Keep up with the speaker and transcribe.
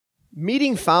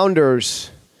meeting founders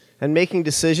and making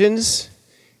decisions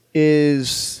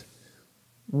is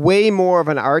way more of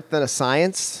an art than a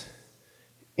science.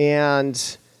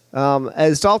 And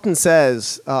as Dalton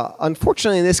says,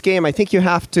 unfortunately in this game, I think you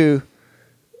have to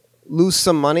lose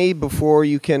some money before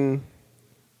you can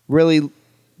really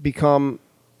become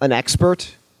an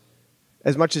expert,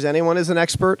 as much as anyone is an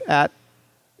expert at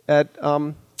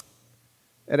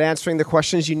answering the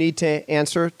questions you need to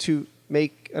answer to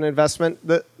make an investment.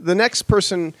 The next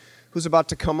person who's about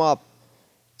to come up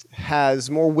has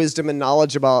more wisdom and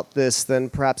knowledge about this than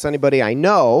perhaps anybody I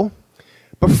know.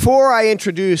 Before I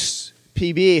introduce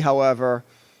PB, however,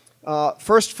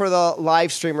 first for the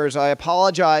live streamers, I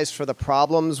apologize for the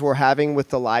problems we're having with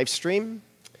the live stream.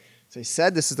 As I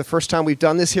said, this is the first time we've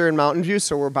done this here in Mountain View,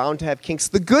 so we're bound to have kinks.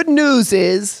 The good news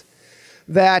is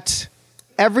that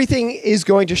everything is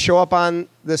going to show up on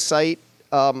the site,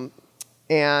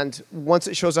 and once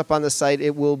it shows up on the site,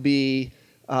 it will be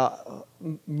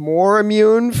more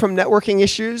immune from networking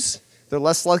issues. They're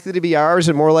less likely to be ours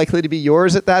and more likely to be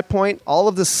yours at that point. All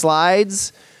of the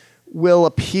slides will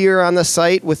appear on the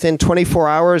site within 24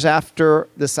 hours after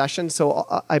the session. So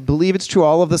I believe it's true.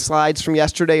 All of the slides from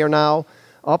yesterday are now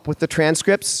up with the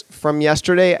transcripts from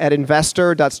yesterday at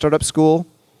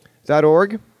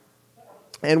investor.startupschool.org.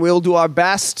 And we'll do our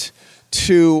best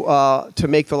to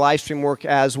make the live stream work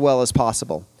as well as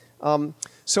possible.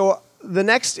 So the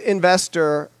next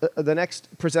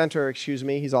presenter, excuse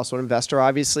me, he's also an investor,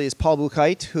 obviously, is Paul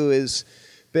Buchheit, who has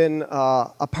been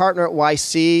a partner at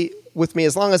YC with me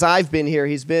as long as I've been here.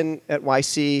 He's been at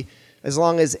YC as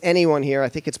long as anyone here. I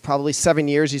think it's probably 7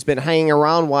 years. He's been hanging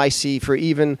around YC for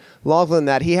even longer than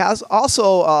that. He has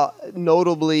also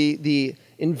notably the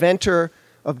inventor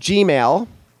of Gmail,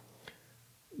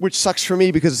 which sucks for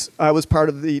me because I was part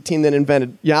of the team that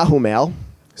invented Yahoo Mail.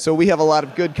 So we have a lot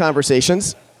of good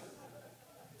conversations.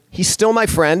 He's still my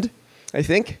friend, I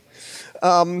think.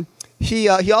 He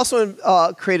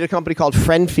also created a company called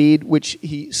FriendFeed, which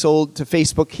he sold to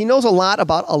Facebook. He knows a lot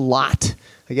about a lot.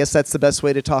 I guess that's the best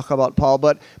way to talk about Paul.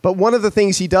 But one of the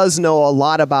things he does know a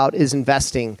lot about is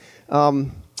investing.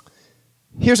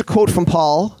 Here's a quote from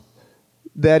Paul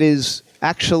that is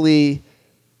actually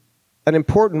an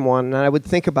important one, and I would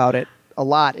think about it a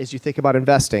lot as you think about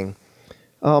investing.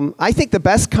 I think the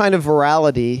best kind of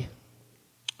virality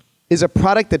is a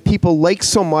product that people like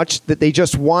so much that they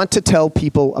just want to tell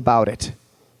people about it.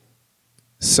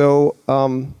 So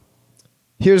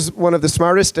here's one of the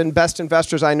smartest and best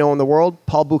investors I know in the world,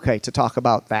 Paul Buchheit, to talk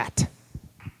about that.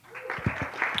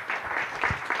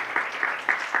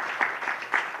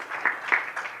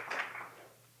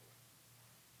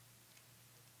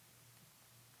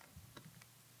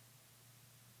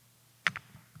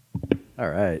 All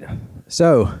right.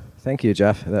 So thank you,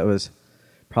 Jeff. That was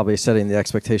probably setting the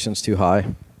expectations too high.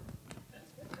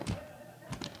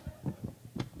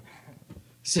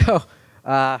 So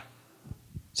as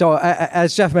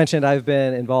Jeff mentioned, I've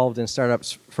been involved in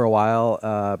startups for a while,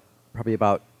 probably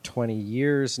about 20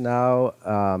 years now.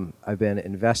 I've been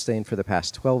investing for the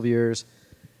past 12 years.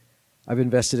 I've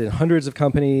invested in hundreds of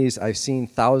companies. I've seen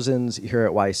thousands here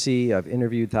at YC. I've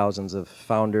interviewed thousands of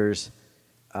founders.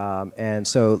 And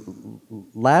so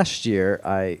last year,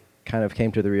 I kind of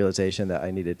came to the realization that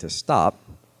I needed to stop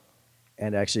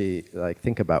and actually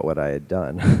think about what I had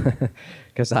done.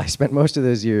 Because I spent most of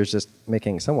those years just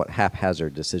making somewhat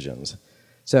haphazard decisions.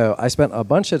 So I spent a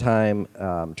bunch of time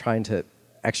trying to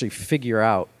actually figure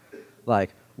out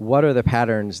what are the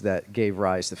patterns that gave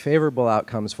rise to favorable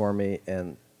outcomes for me,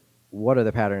 and what are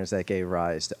the patterns that gave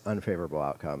rise to unfavorable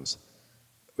outcomes,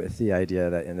 with the idea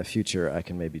that in the future I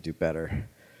can maybe do better.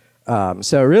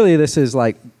 So really this is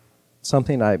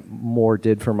something I more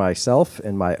did for myself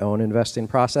in my own investing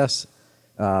process.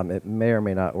 It may or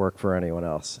may not work for anyone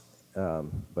else,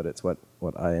 but it's what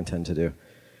I intend to do.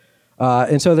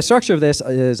 And so the structure of this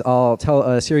is I'll tell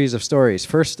a series of stories,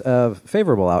 first of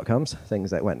favorable outcomes, things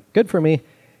that went good for me,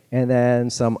 and then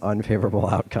some unfavorable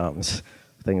outcomes,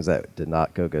 things that did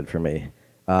not go good for me.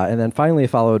 And then finally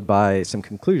followed by some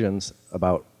conclusions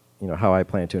about how I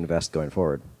plan to invest going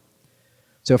forward.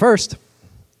 So first,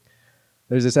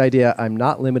 there's this idea I'm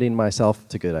not limiting myself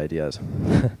to good ideas.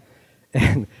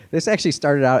 And this actually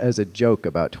started out as a joke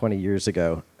about 20 years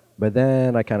ago, but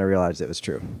then I kind of realized it was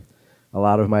true. A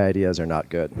lot of my ideas are not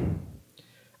good.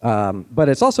 But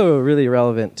it's also really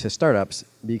relevant to startups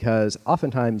because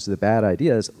oftentimes the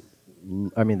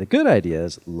good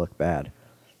ideas look bad.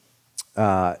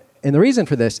 And the reason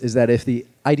for this is that if the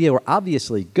idea were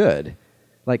obviously good,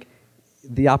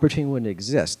 the opportunity wouldn't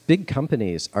exist. Big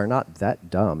companies are not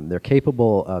that dumb. They're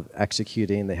capable of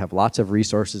executing. They have lots of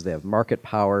resources. They have market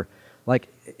power.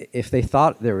 if they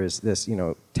thought there was this,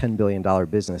 $10 billion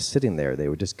business sitting there, they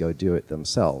would just go do it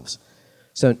themselves.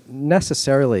 So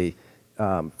necessarily,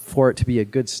 for it to be a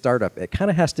good startup, it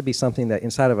kind of has to be something that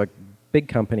inside of a big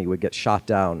company would get shot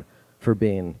down for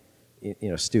being,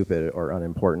 stupid or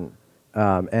unimportant.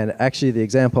 And actually, the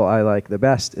example I like the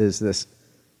best is this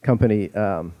company.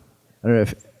 I don't know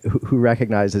who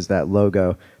recognizes that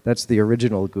logo. That's the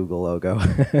original Google logo.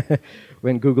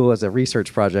 When Google has a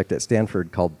research project at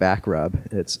Stanford called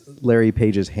Backrub, it's Larry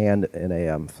Page's hand in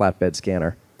a flatbed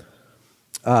scanner.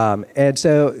 And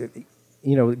so,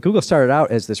 Google started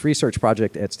out as this research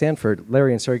project at Stanford.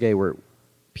 Larry and Sergey were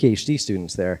PhD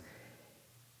students there.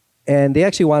 And they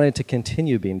actually wanted to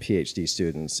continue being PhD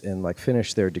students and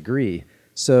finish their degree.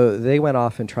 So they went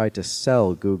off and tried to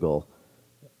sell Google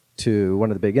to one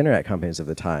of the big internet companies of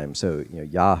the time. So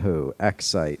Yahoo,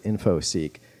 Excite,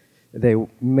 InfoSeek. They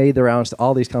made the rounds to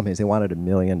all these companies. They wanted $1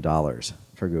 million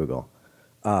for Google.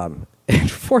 And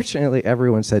fortunately,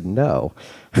 everyone said no.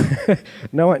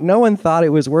 No one thought it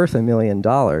was worth $1 million.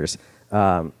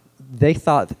 They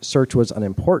thought search was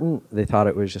unimportant. They thought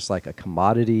it was just like a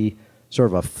commodity, sort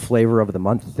of a flavor of the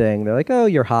month thing. They're like, oh,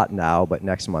 you're hot now, but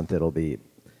next month it'll be,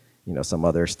 some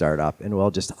other startup, and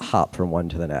we'll just hop from one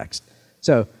to the next.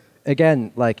 So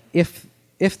again, if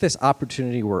this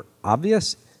opportunity were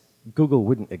obvious, Google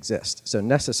wouldn't exist. So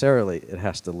necessarily, it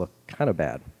has to look kind of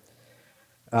bad.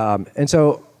 And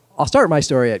so I'll start my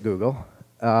story at Google.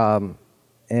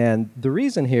 And the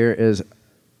reason here is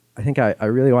I think I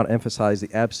really want to emphasize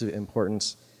the absolute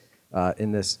importance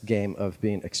in this game of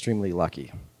being extremely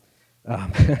lucky.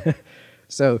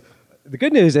 So the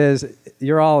good news is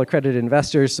you're all accredited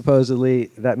investors, supposedly.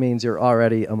 That means you're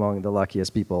already among the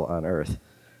luckiest people on Earth.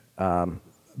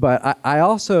 But I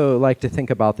also like to think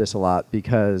about this a lot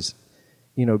because,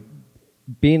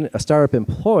 being a startup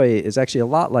employee is actually a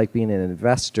lot like being an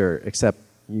investor, except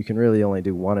you can really only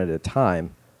do one at a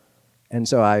time. And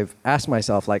so I've asked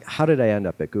myself, how did I end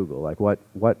up at Google?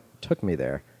 What took me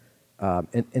there?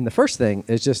 And the first thing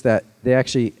is just that they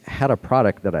actually had a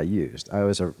product that I used. I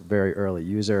was a very early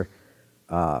user,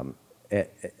 and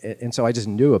so I just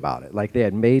knew about it. They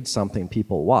had made something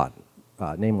people want,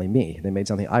 namely me. They made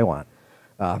something I want.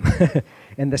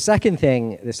 And the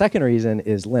second reason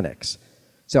is Linux.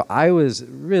 So I was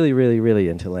really, really, really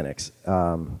into Linux.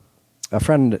 A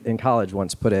friend in college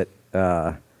once put it,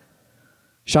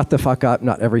 shut the fuck up,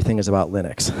 not everything is about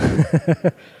Linux.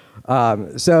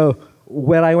 So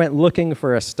when I went looking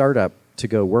for a startup to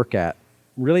go work at,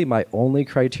 really my only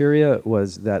criteria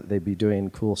was that they'd be doing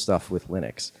cool stuff with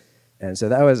Linux. And so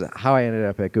that was how I ended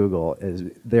up at Google, is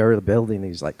they were building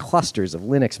these clusters of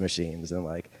Linux machines,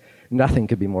 and nothing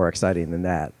could be more exciting than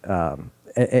that.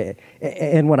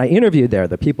 And when I interviewed there,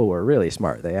 the people were really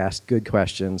smart. They asked good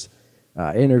questions.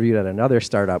 I interviewed at another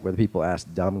startup where the people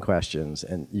asked dumb questions,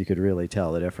 and you could really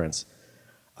tell the difference.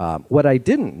 What I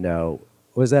didn't know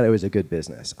was that it was a good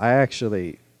business. I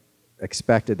actually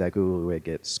expected that Google would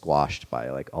get squashed by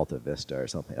Alta Vista or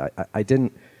something. I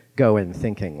didn't go in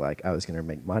thinking I was going to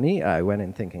make money. I went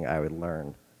in thinking I would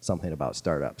learn something about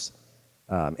startups.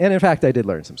 And in fact, I did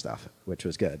learn some stuff, which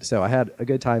was good. So I had a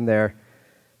good time there.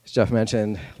 As Jeff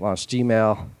mentioned, launched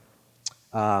Gmail.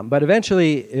 But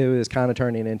eventually, it was kind of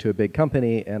turning into a big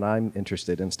company, and I'm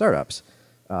interested in startups.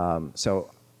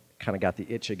 So kind of got the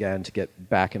itch again to get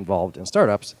back involved in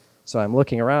startups. So I'm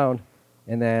looking around,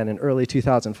 and then in early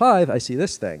 2005, I see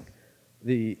this thing,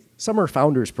 the Summer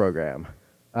Founders Program.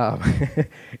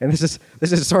 And this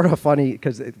is sort of funny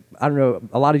because I don't know,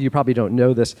 a lot of you probably don't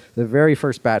know this. The very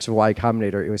first batch of Y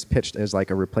Combinator, it was pitched as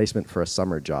a replacement for a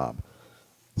summer job.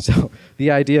 So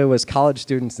the idea was college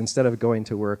students, instead of going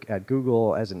to work at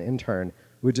Google as an intern,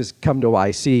 would just come to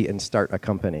YC and start a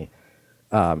company.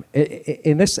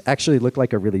 And this actually looked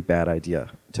like a really bad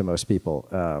idea to most people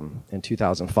in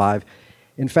 2005.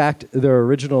 In fact, the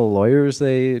original lawyers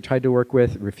they tried to work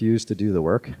with refused to do the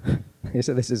work. They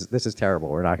said, this is terrible,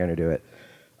 we're not going to do it.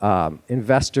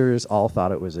 Investors all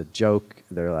thought it was a joke.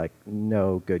 They're like,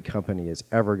 no good company is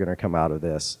ever going to come out of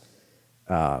this.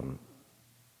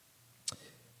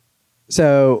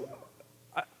 So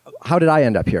how did I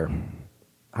end up here?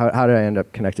 How did I end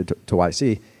up connected to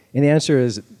YC? And the answer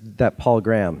is that Paul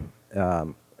Graham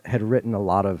had written a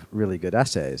lot of really good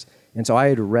essays. And so I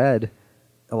had read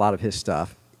a lot of his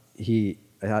stuff. I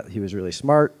thought he was really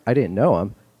smart. I didn't know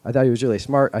him. I thought he was really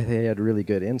smart. I think he had really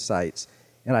good insights.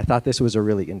 And I thought this was a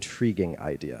really intriguing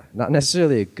idea. Not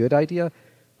necessarily a good idea,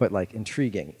 but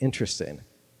intriguing, interesting.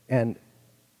 And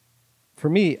for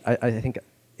me, I think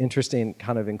interesting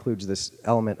kind of includes this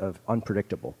element of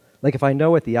unpredictable. If I know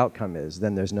what the outcome is,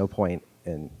 then there's no point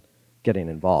in getting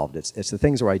involved. It's the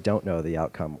things where I don't know the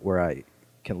outcome where I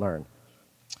can learn.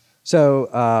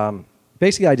 So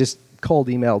basically, I just cold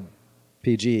emailed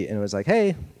PG and was like,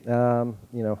 hey, can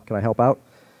I help out?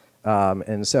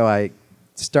 And so I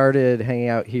started hanging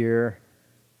out here,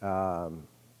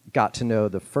 got to know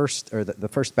the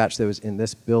first batch that was in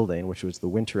this building, which was the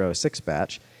Winter '06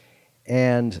 batch.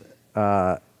 And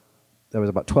that was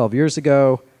about 12 years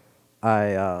ago.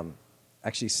 I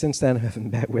actually, since then, have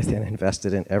met with and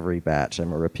invested in every batch.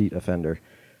 I'm a repeat offender.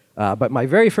 But my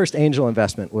very first angel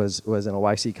investment was in a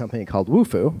YC company called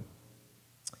Wufoo.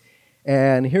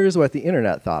 And here's what the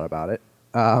internet thought about it.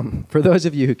 For those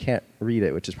of you who can't read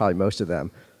it, which is probably most of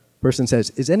them, the person says,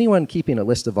 is anyone keeping a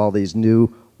list of all these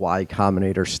new Y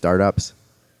Combinator startups?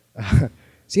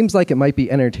 Seems like it might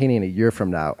be entertaining a year from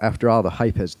now, after all the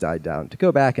hype has died down, to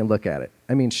go back and look at it.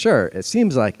 I mean, sure, it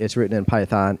seems like it's written in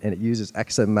Python and it uses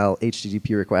XML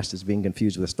HTTP requests as being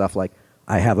confused with stuff like,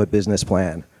 I have a business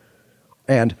plan,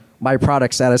 and my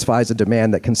product satisfies a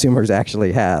demand that consumers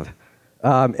actually have.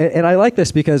 And I like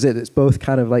this because it's both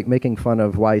kind of like making fun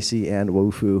of YC and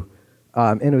Wufoo.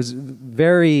 And it was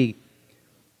very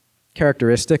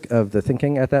characteristic of the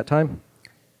thinking at that time.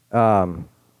 And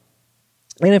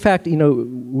in fact,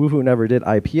 Wufoo never did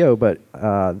IPO, but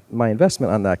my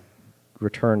investment on that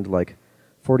returned like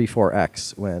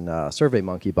 44x when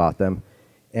SurveyMonkey bought them.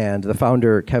 And the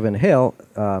founder, Kevin Hale,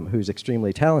 who's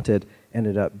extremely talented,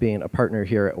 ended up being a partner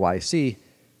here at YC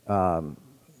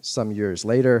some years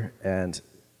later, and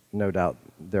no doubt,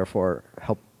 therefore,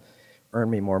 helped earn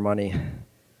me more money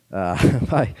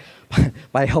by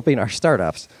helping our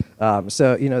startups.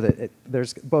 So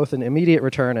there's both an immediate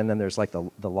return and then there's like the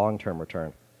long-term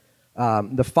return.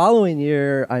 The following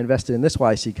year, I invested in this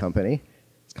YC company.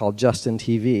 It's called Justin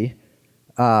TV.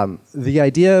 The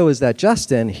idea was that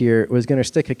Justin here was going to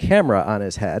stick a camera on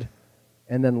his head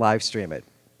and then live stream it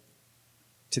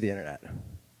to the internet.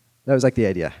 That was like the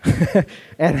idea.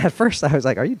 And at first I was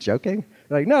like, are you joking?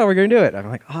 They're like, no, we're going to do it. I'm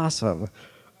like, awesome.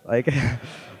 Like,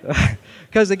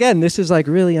 because again, this is like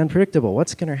really unpredictable.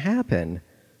 What's going to happen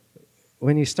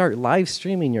when you start live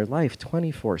streaming your life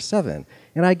 24/7?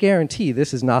 And I guarantee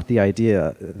this is not the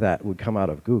idea that would come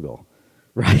out of Google,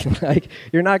 right? Like,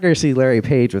 you're not going to see Larry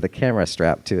Page with a camera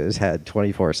strapped to his head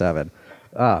 24/7.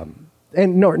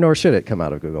 And nor should it come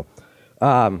out of Google.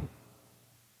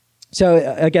 So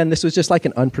again, this was just like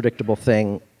an unpredictable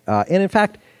thing. And in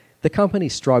fact, the company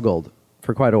struggled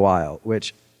for quite a while,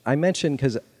 which I mentioned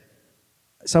because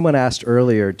someone asked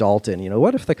earlier, Dalton,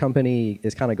 what if the company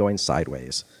is kind of going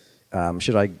sideways? I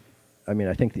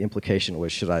think the implication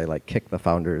was, should I like kick the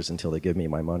founders until they give me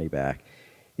my money back?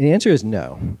 And the answer is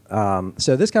no.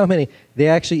 So this company, they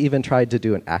actually even tried to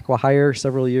do an acqui-hire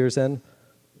several years in,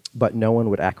 but no one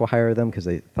would acqui-hire them because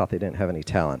they thought they didn't have any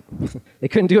talent. They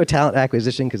couldn't do a talent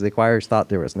acquisition because the acquirers thought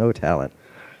there was no talent.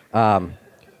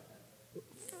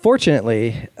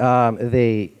 Fortunately,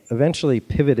 they eventually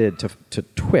pivoted to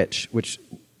Twitch, which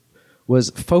was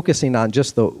focusing on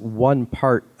just the one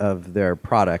part of their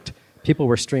product. People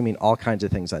were streaming all kinds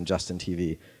of things on Justin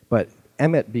TV, but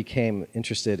Emmett became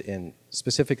interested in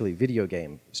specifically video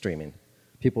game streaming.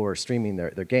 People were streaming their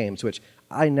games, which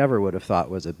I never would have thought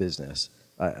was a business.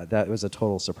 That was a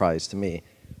total surprise to me.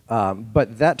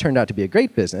 But that turned out to be a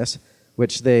great business,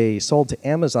 which they sold to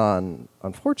Amazon,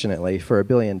 unfortunately, for $1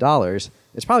 billion.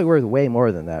 It's probably worth way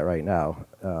more than that right now.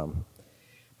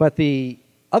 But the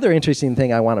other interesting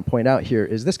thing I want to point out here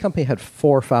is this company had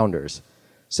 4 founders.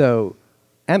 So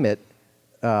Emmett,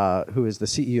 who is the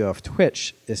CEO of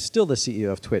Twitch, is still the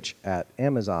CEO of Twitch at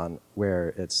Amazon, where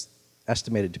it's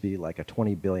estimated to be like a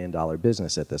 $20 billion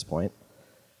business at this point.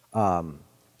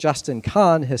 Justin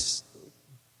Kahn has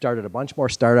started a bunch more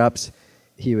startups.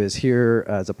 He was here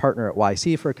as a partner at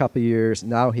YC for a couple of years.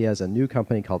 Now he has a new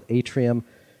company called Atrium,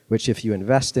 which if you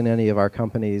invest in any of our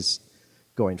companies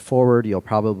going forward, you'll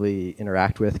probably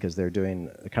interact with because they're doing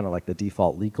kind of like the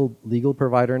default legal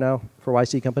provider now for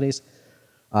YC companies.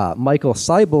 Michael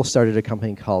Seibel started a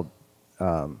company called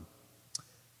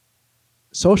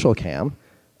SocialCam,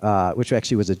 which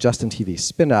actually was a Justin TV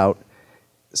spin-out,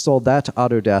 sold that to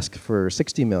Autodesk for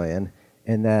 $60 million,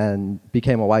 and then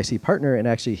became a YC partner, and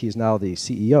actually he's now the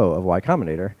CEO of Y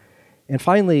Combinator. And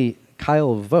finally,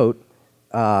 Kyle Vogt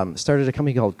started a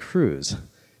company called Cruise,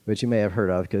 which you may have heard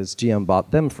of because GM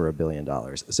bought them for $1 billion.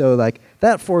 So like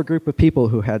that 4 group of people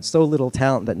who had so little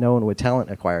talent that no one would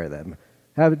talent acquire them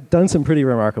have done some pretty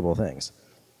remarkable things.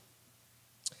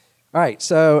 All right,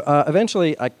 so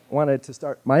eventually I wanted to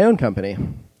start my own company.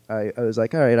 I was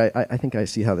like, all right, I think I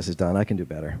see how this is done. I can do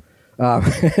better.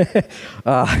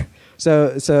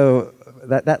 So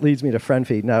that leads me to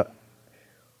FriendFeed. Now,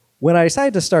 when I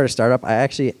decided to start a startup, I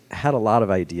actually had a lot of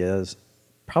ideas.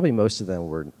 Probably most of them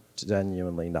were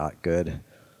genuinely not good.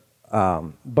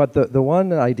 But the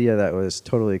one idea that was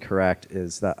totally correct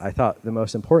is that I thought the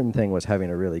most important thing was having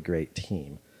a really great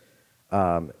team.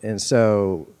 And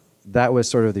so that was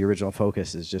sort of the original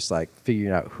focus, is just like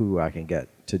figuring out who I can get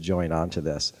to join onto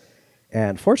this.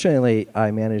 And fortunately,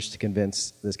 I managed to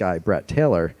convince this guy, Brett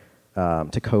Taylor,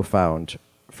 to co-found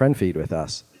FriendFeed with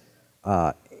us.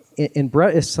 And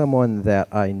Brett is someone that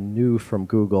I knew from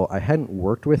Google. I hadn't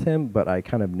worked with him, but I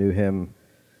kind of knew him.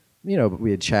 You know,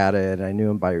 we had chatted, and I knew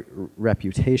him by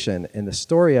reputation. And the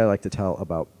story I like to tell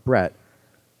about Brett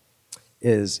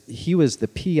is he was the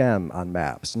PM on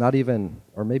Maps, not even,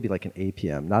 or maybe like an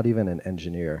APM, not even an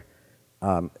engineer.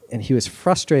 And he was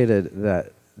frustrated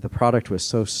that the product was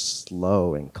so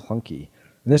slow and clunky.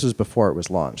 And this was before it was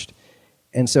launched.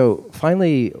 And so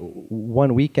finally,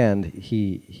 one weekend,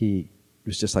 he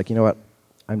was just like, you know what,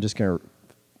 I'm just going to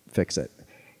fix it.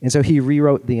 And so he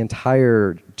rewrote the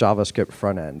entire JavaScript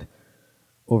front end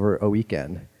over a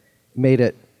weekend, made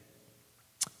it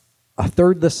a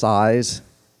third the size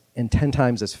and 10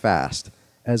 times as fast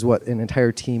as what an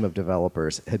entire team of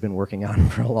developers had been working on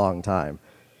for a long time.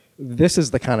 This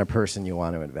is the kind of person you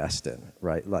want to invest in,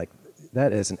 right? Like,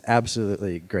 that is an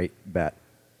absolutely great bet.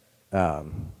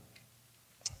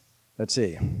 Let's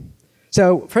see.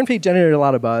 So FriendFeed generated a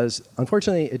lot of buzz.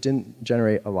 Unfortunately, it didn't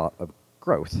generate a lot of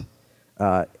growth,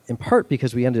 in part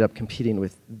because we ended up competing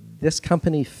with this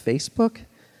company, Facebook.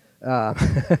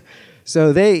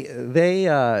 So they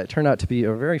turned out to be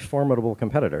a very formidable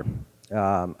competitor.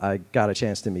 I got a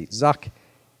chance to meet Zuck.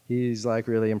 He's like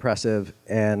really impressive,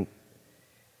 and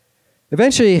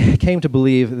eventually came to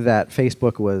believe that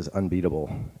Facebook was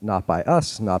unbeatable, not by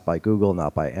us, not by Google,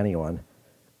 not by anyone,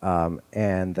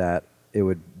 and that it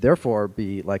would therefore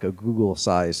be like a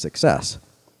Google-sized success,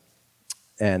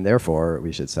 and therefore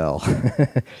we should sell.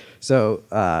 So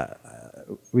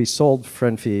we sold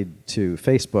FriendFeed to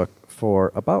Facebook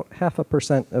for about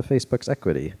 0.5% of Facebook's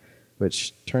equity,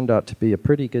 which turned out to be a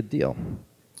pretty good deal.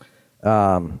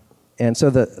 And so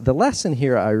the lesson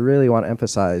here I really want to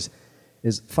emphasize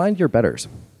is find your betters.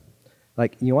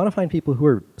 Like, you want to find people who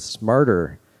are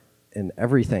smarter in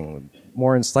everything,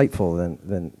 more insightful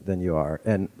than you are.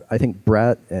 And I think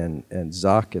Brett and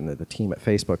Zuck and the team at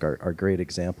Facebook are great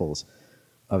examples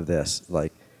of this.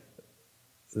 Like,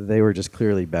 they were just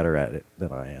clearly better at it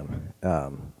than I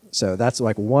am. So that's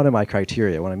like one of my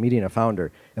criteria when I'm meeting a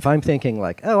founder. If I'm thinking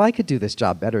like, oh, I could do this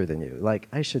job better than you, like,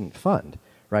 I shouldn't fund,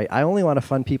 right? I only want to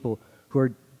fund people who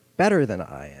are better than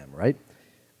I am, right?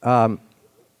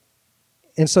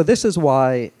 And so this is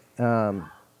why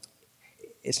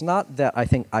it's not that I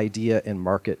think idea and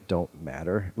market don't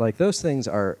matter. Like, those things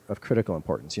are of critical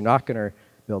importance. You're not going to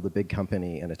build a big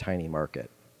company in a tiny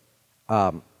market.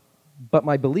 But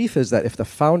my belief is that if the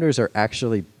founders are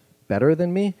actually better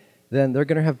than me, then they're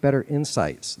going to have better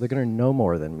insights. They're going to know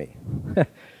more than me.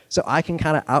 So I can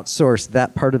kind of outsource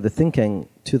that part of the thinking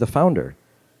to the founder.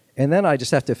 And then I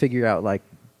just have to figure out, like,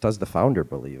 does the founder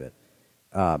believe it?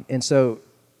 And so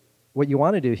what you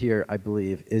want to do here, I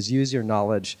believe, is use your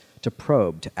knowledge to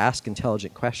probe, to ask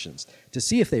intelligent questions, to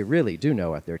see if they really do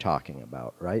know what they're talking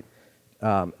about, right?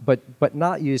 But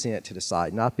not using it to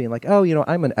decide, not being like, oh, you know,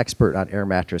 I'm an expert on air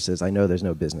mattresses. I know there's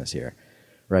no business here,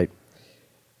 right?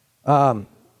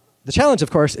 The challenge, of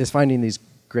course, is finding these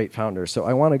great founders. So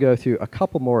I want to go through a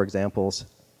couple more examples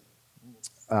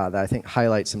that I think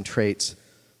highlight some traits.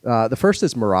 The first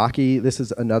is Meraki. This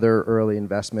is another early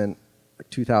investment,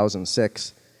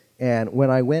 2006. And when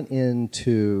I went in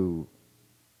to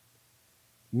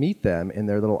meet them in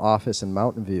their little office in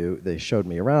Mountain View, they showed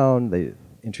me around. They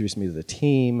introduced me to the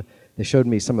team. They showed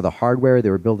me some of the hardware. They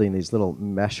were building these little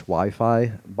mesh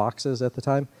Wi-Fi boxes at the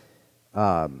time.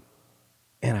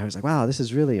 And I was like, wow, this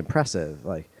is really impressive.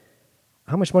 Like,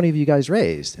 how much money have you guys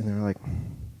raised? And they were like,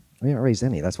 we haven't raised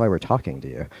any. That's why we're talking to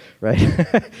you, right?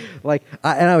 Like,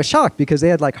 and I was shocked because they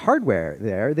had like hardware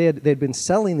there. They'd been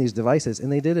selling these devices,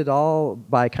 and they did it all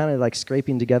by kind of like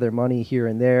scraping together money here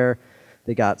and there.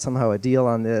 They got somehow a deal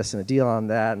on this and a deal on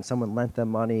that, and someone lent them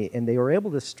money, and they were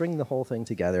able to string the whole thing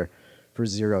together for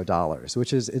 $0,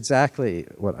 which is exactly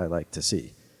what I like to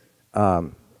see.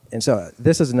 And so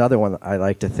this is another one that I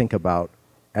like to think about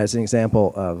as an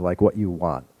example of like what you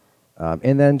want.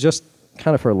 And then just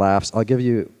kind of for laughs, I'll give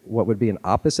you what would be an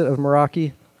opposite of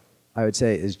Meraki, I would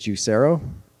say, is Juicero.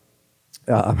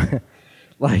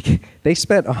 Like, they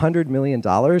spent $100 million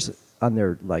on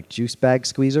their like juice bag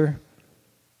squeezer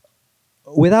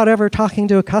without ever talking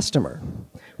to a customer,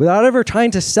 without ever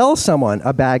trying to sell someone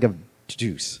a bag of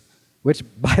juice, which,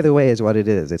 by the way, is what it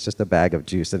is. It's just a bag of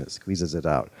juice, and it squeezes it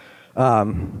out.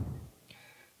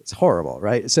 It's horrible,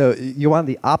 right? So you want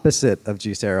the opposite of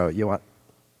Juicero. You want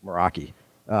Meraki.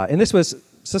 And this was,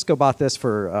 Cisco bought this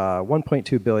for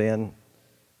 $1.2 billion,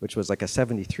 which was like a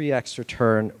 73x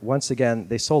return. Once again,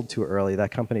 they sold too early.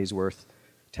 That company's worth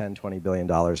 $10, $20 billion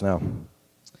now.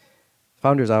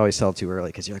 Founders always sell too early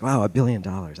because you're like, wow, $1 billion.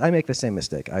 I make the same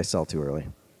mistake. I sell too early.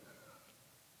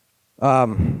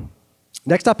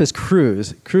 Next up is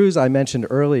Cruise. Cruise, I mentioned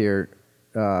earlier,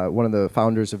 one of the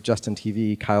founders of Justin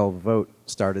TV, Kyle Vogt,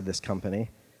 started this company.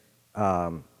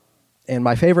 And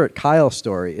my favorite Kyle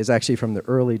story is actually from the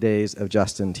early days of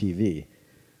Justin TV,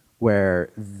 where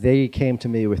they came to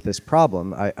me with this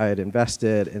problem. I had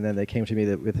invested, and then they came to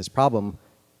me with this problem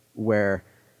where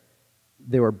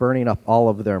they were burning up all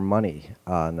of their money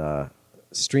on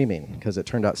streaming, because it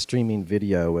turned out streaming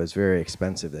video was very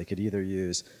expensive. They could either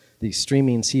use these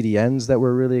streaming CDNs that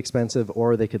were really expensive,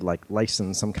 or they could like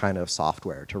license some kind of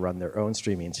software to run their own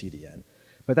streaming CDN.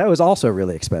 But that was also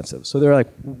really expensive. So they're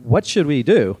like, what should we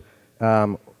do?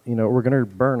 We're going to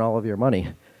burn all of your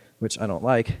money, which I don't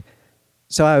like.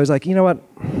 So I was like, you know what?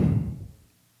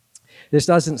 This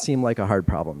doesn't seem like a hard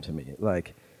problem to me.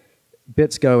 Like,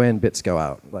 bits go in, bits go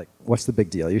out. Like, what's the big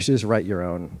deal? You should just write your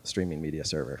own streaming media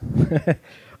server.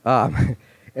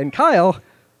 And Kyle,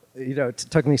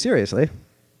 took me seriously.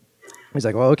 He's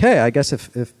like, well, okay, I guess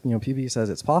if PB says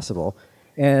it's possible.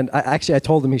 And I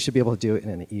told him he should be able to do it in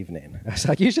an evening. I was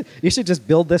like, you should just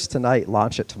build this tonight,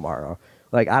 launch it tomorrow.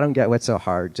 Like, I don't get what's so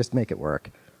hard. Just make it work.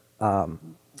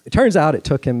 It turns out it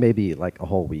took him maybe like a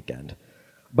whole weekend.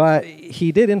 But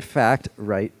he did, in fact,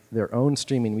 write their own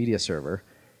streaming media server.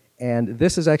 And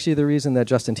this is actually the reason that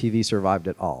Justin TV survived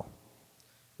at all,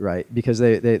 right? Because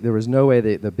there was no way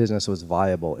the business was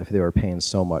viable if they were paying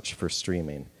so much for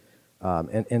streaming.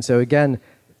 And so again,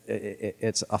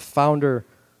 it's a founder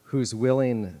who's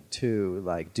willing to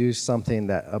like do something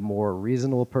that a more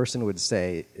reasonable person would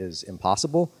say is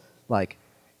impossible. Like,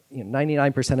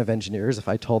 99% of engineers, if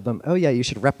I told them, oh yeah, you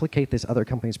should replicate this other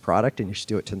company's product and you should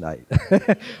do it tonight,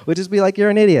 would just be like, you're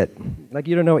an idiot. Like,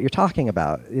 you don't know what you're talking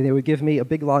about. And they would give me a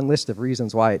big long list of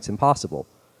reasons why it's impossible.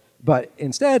 But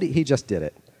instead, he just did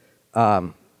it.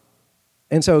 And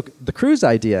so the Cruise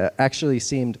idea actually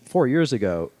seemed 4 years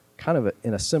ago kind of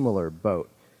in a similar boat.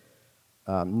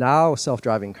 Now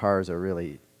self-driving car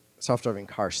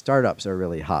startups are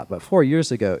really hot. But 4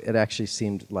 years ago, it actually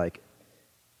seemed like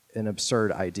an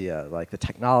absurd idea. Like, the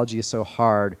technology is so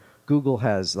hard. Google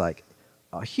has like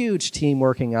a huge team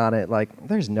working on it. Like,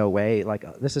 there's no way.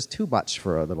 Like, this is too much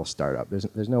for a little startup.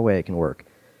 There's no way it can work.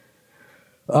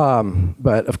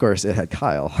 But of course, it had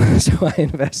Kyle, so I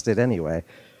invested anyway.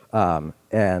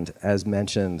 And as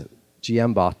mentioned,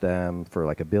 GM bought them for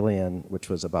like $1 billion, which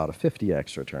was about a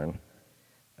 50x return.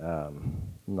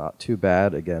 Not too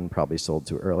bad. Again, probably sold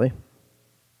too early.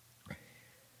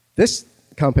 This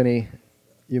company,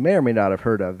 you may or may not have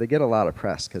heard of. They get a lot of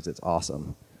press because it's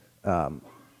awesome.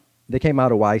 They came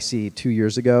out of YC 2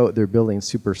 years ago. They're building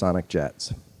supersonic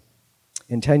jets.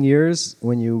 In 10 years,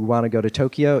 when you want to go to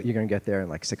Tokyo, you're going to get there in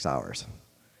like 6 hours.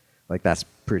 Like, that's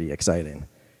pretty exciting.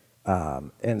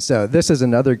 And so this is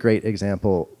another great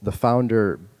example. The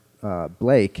founder,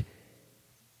 Blake,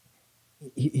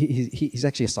 he's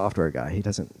actually a software guy. He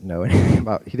doesn't know anything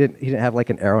about, he didn't have like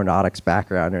an aeronautics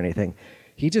background or anything.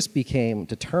 He just became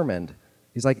determined.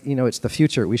 He's like, it's the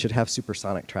future. We should have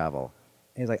supersonic travel.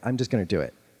 And he's like, I'm just going to do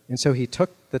it. And so he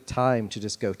took the time to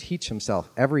just go teach himself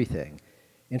everything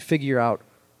and figure out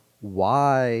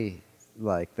why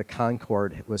like the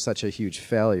Concorde was such a huge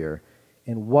failure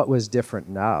and what was different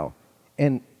now.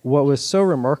 And what was so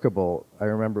remarkable, I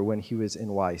remember when he was in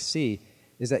YC,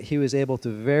 is that he was able to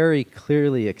very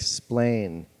clearly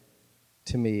explain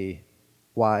to me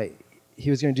why he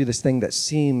was going to do this thing that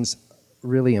seems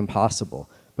really impossible.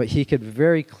 But he could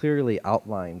very clearly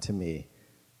outline to me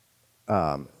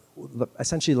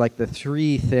essentially like the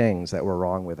 3 things that were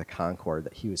wrong with the Concorde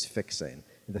that he was fixing.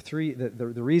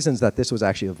 The reasons that this was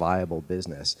actually a viable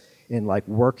business, and like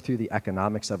work through the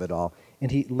economics of it all.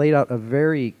 And he laid out a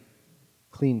very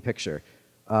clean picture.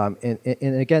 And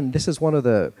again, this is one of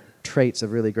the traits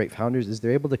of really great founders, is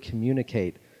they're able to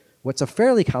communicate what's a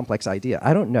fairly complex idea.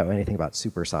 I don't know anything about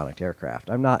supersonic aircraft.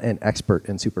 I'm not an expert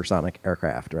in supersonic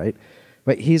aircraft, right?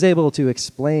 But he's able to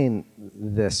explain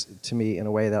this to me in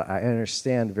a way that I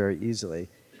understand very easily.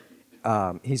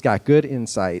 He's got good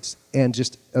insights and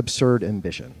just absurd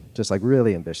ambition, just like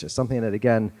really ambitious. Something that,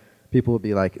 again, people would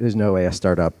be like, there's no way a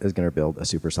startup is going to build a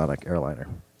supersonic airliner.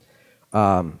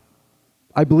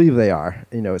 I believe they are.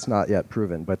 It's not yet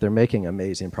proven, but they're making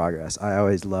amazing progress. I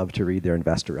always love to read their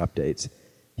investor updates.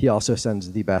 He also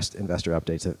sends the best investor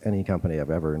updates of any company I've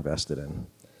ever invested in.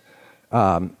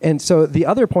 And so the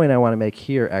other point I want to make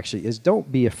here actually is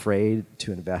don't be afraid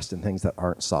to invest in things that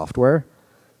aren't software.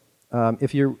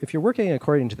 If you're working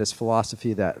according to this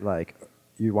philosophy that like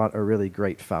you want a really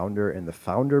great founder and the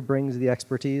founder brings the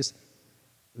expertise,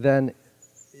 then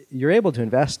you're able to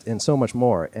invest in so much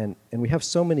more. And we have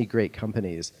so many great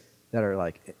companies that are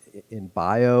like in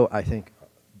bio. I think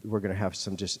we're going to have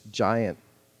some just giant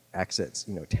exits,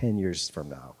 10 years from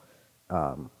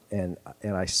now. And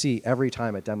I see every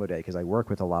time at Demo Day, because I work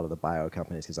with a lot of the bio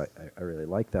companies because I really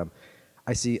like them,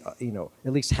 I see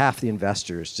at least half the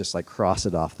investors just like cross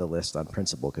it off the list on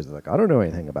principle because they're like, I don't know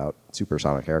anything about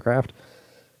supersonic aircraft.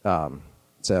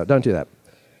 So don't do that.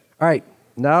 All right,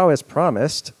 now as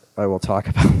promised, I will talk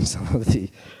about some of the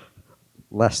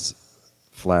less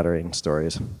flattering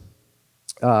stories.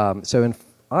 So in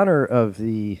honor of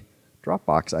the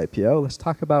Dropbox IPO, let's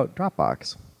talk about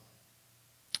Dropbox.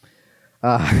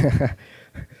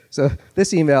 So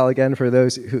this email, again, for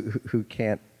those who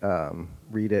can't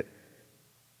read it,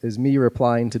 is me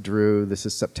replying to Drew. This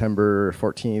is September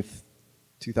 14th,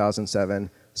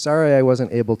 2007. Sorry I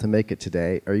wasn't able to make it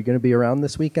today. Are you going to be around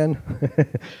this weekend?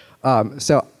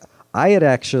 So I had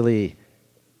actually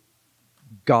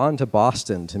gone to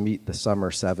Boston to meet the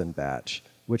Summer 7 batch,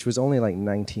 which was only like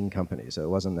 19 companies, so it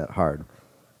wasn't that hard.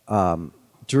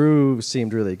 Drew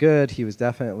seemed really good. He was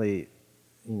definitely,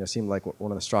 seemed like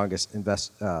one of the strongest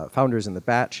founders in the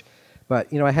batch.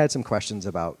 But, I had some questions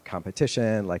about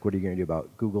competition, like what are you going to do about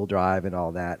Google Drive and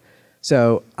all that.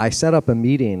 So I set up a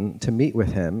meeting to meet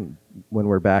with him when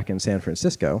we're back in San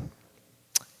Francisco.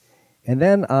 And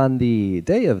then on the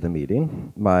day of the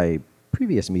meeting, my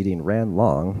previous meeting ran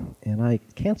long, and I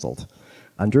canceled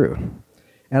on Drew.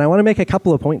 And I want to make a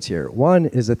couple of points here. One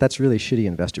is that that's really shitty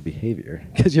investor behavior,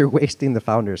 because you're wasting the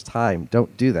founder's time.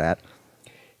 Don't do that.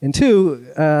 And two,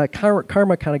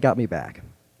 karma kind of got me back.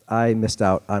 I missed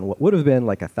out on what would have been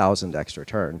like 1,000x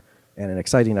return and an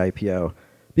exciting IPO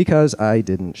because I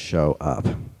didn't show up.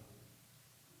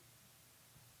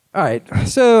 All right,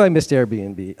 so I missed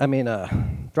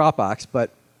Dropbox,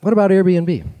 but what about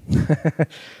Airbnb?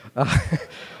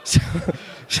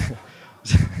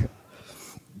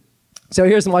 So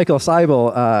here's Michael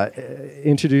Seibel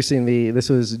introducing me. This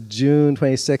was June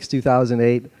 26,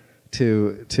 2008,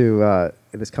 to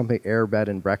this company, Air Bed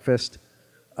and Breakfast.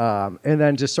 And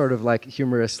then just sort of like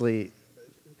humorously,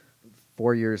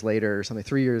 4 years later or something,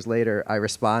 3 years later, I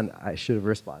should have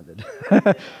responded.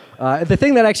 The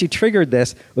thing that actually triggered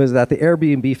this was that the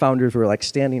Airbnb founders were like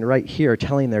standing right here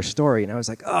telling their story. And I was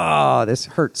like, oh, this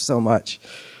hurts so much.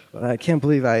 I can't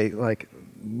believe I like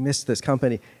missed this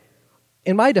company.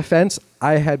 In my defense,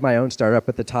 I had my own startup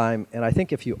at the time. And I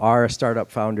think if you are a startup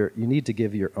founder, you need to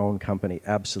give your own company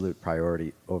absolute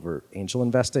priority over angel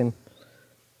investing.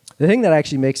 The thing that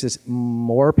actually makes this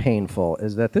more painful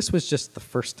is that this was just the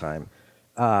first time.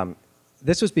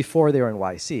 This was before they were in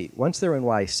YC. Once they were in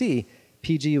YC,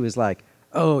 PG was like,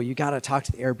 oh, you got to talk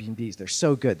to the Airbnbs. They're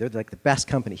so good. They're like the best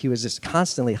company. He was just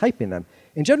constantly hyping them.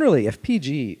 And generally, if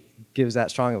PG gives that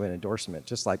strong of an endorsement,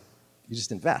 just like you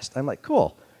just invest. I'm like,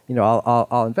 cool.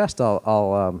 I'll invest.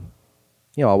 I'll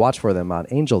watch for them on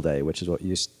Angel Day, which is what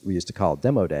we used to call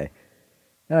Demo Day.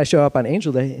 And I show up on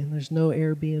Angel Day, and there's no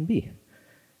Airbnb.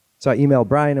 So I emailed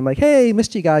Brian. I'm like, hey,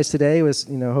 missed you guys today. Was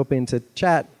hoping to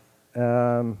chat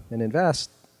and invest.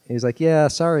 He's like, yeah,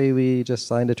 sorry, we just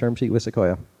signed a term sheet with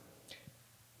Sequoia.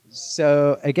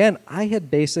 So again, I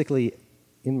had basically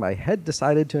in my head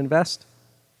decided to invest,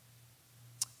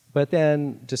 but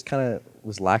then just kind of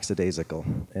was lackadaisical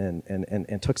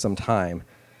and took some time.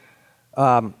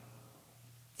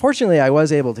 Fortunately, I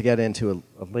was able to get into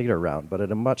a later round, but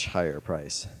at a much higher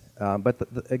price. But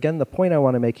again, the point I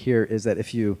want to make here is that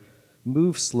if you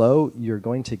move slow, you're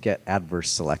going to get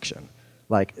adverse selection.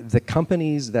 Like the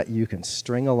companies that you can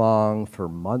string along for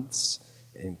months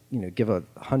and give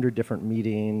 100 different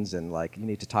meetings and like you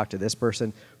need to talk to this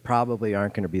person probably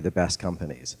aren't going to be the best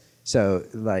companies. So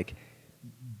like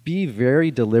be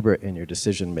very deliberate in your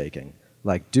decision making.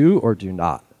 Like do or do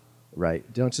not, right?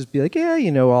 Don't just be like, yeah,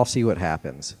 I'll see what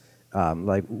happens.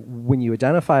 Like when you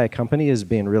identify a company as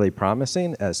being really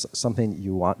promising, as something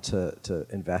you want to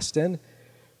invest in,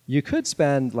 you could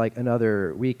spend like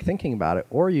another week thinking about it,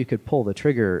 or you could pull the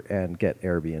trigger and get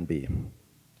Airbnb.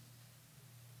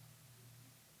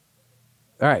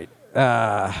 All right,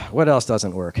 what else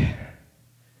doesn't work?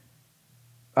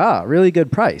 Really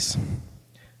good price.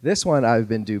 This one I've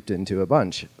been duped into a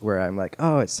bunch, where I'm like,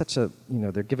 oh, it's such a,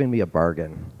 they're giving me a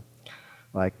bargain.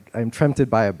 Like I'm tempted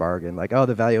by a bargain. Like, oh,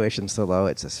 the valuation's so low,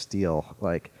 it's a steal.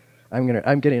 Like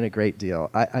I'm getting a great deal.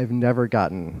 I've never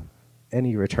gotten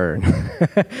any return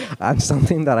on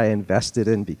something that I invested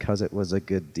in because it was a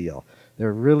good deal.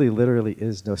 There really, literally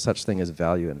is no such thing as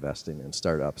value investing in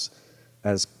startups.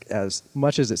 As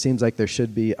much as it seems like there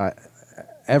should be,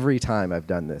 every time I've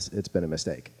done this, it's been a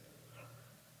mistake.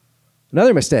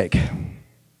 Another mistake,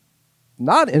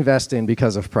 not investing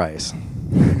because of price.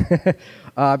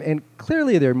 And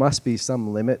clearly there must be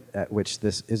some limit at which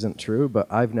this isn't true,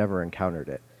 but I've never encountered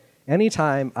it.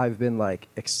 Anytime I've been like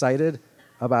excited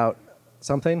about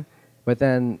something, but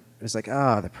then it's like,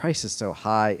 the price is so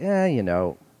high, you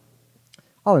know,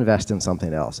 I'll invest in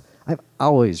something else. I've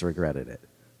always regretted it.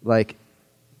 Like,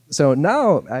 so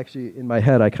now actually in my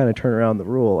head I kind of turn around the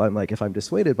rule. I'm like, if I'm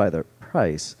dissuaded by the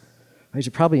price, I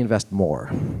should probably invest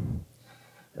more.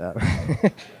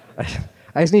 I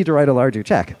just need to write a larger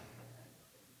check.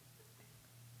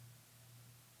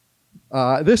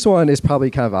 This one is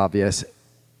probably kind of obvious.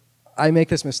 I make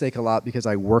this mistake a lot because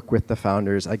I work with the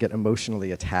founders. I get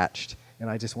emotionally attached, and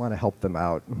I just want to help them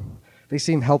out. They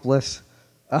seem helpless.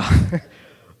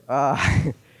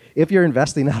 If you're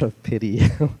investing out of pity,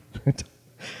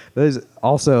 those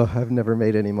also have never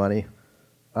made any money.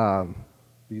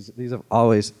 These have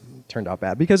always turned out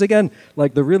bad because, again,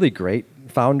 like the really great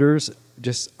founders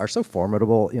just are so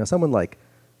formidable. You know, someone like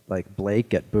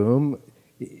Blake at Boom,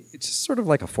 it's just sort of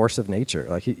like a force of nature.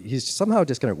 Like he's somehow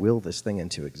just going to will this thing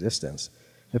into existence.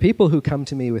 The people who come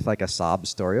to me with like a sob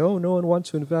story, oh, no one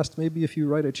wants to invest. Maybe if you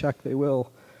write a check, they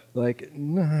will. Like,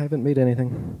 no, I haven't made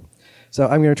anything. So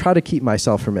I'm going to try to keep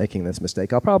myself from making this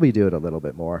mistake. I'll probably do it a little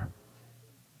bit more.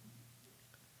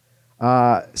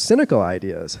 Cynical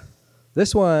ideas.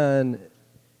 This one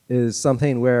is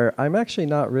something where I'm actually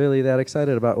not really that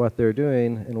excited about what they're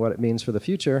doing and what it means for the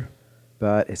future,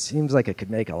 but it seems like it could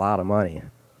make a lot of money.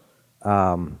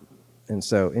 And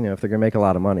so, you know, if they're going to make a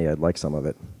lot of money, I'd like some of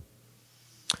it.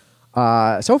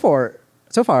 So far,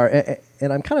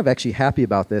 and I'm kind of actually happy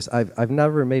about this, I've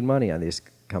never made money on these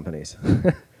companies.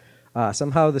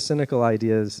 Somehow the cynical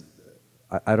ideas,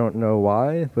 I don't know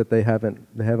why, but they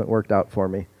haven't worked out for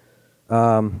me.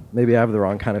 Maybe I have the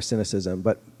wrong kind of cynicism,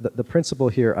 but the principle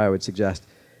here I would suggest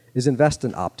is invest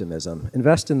in optimism.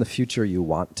 Invest in the future you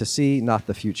want to see, not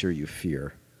the future you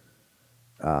fear.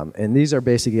 And these are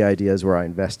basically ideas where I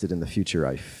invested in the future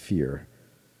I fear.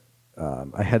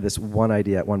 I had this one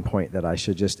idea at one point that I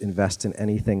should just invest in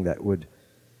anything that would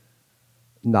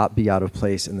not be out of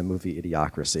place in the movie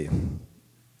Idiocracy.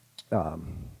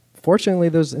 Fortunately,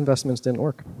 those investments didn't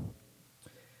work.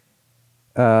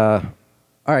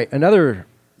 All right, another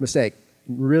mistake,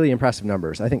 really impressive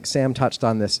numbers. I think Sam touched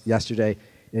on this yesterday.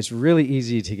 It's really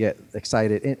easy to get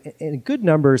excited. And good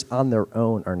numbers on their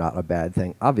own are not a bad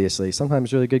thing. Obviously,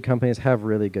 sometimes really good companies have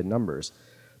really good numbers.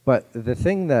 But the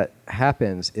thing that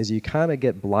happens is you kind of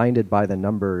get blinded by the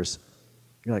numbers.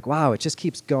 You're like, wow, it just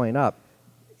keeps going up.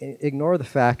 Ignore the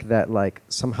fact that like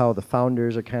somehow the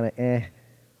founders are kind of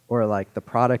or like the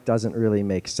product doesn't really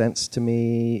make sense to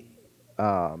me.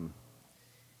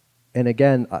 And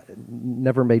again,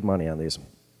 never made money on these.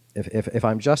 If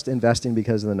I'm just investing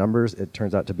because of the numbers, it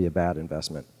turns out to be a bad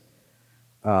investment.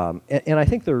 And I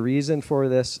think the reason for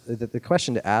this, the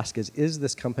question to ask is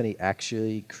this company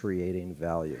actually creating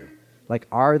value? Like,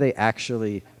 are they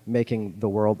actually making the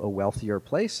world a wealthier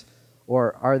place?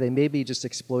 Or are they maybe just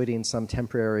exploiting some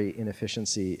temporary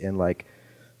inefficiency in like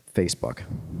Facebook?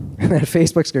 And then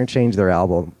Facebook's going to change their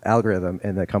algorithm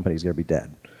and the company's going to be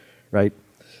dead, right?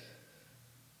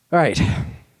 All right.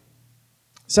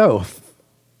 So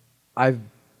I've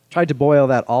tried to boil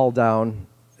that all down,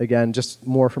 again, just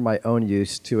more for my own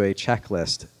use, to a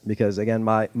checklist. Because, again,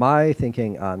 my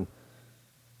thinking on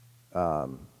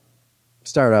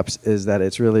startups is that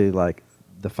it's really like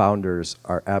the founders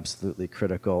are absolutely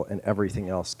critical and everything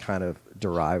else kind of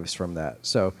derives from that.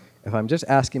 So if I'm just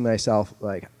asking myself,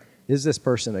 like, is this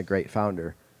person a great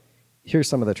founder? Here's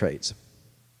some of the traits.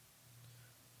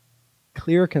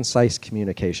 Clear, concise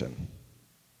communication.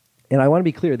 And I want to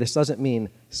be clear, this doesn't mean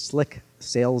slick,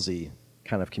 salesy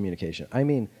kind of communication. I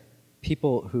mean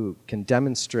people who can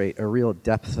demonstrate a real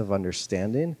depth of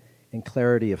understanding and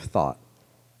clarity of thought.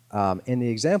 And the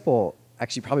example,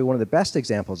 actually probably one of the best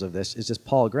examples of this is just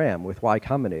Paul Graham with Y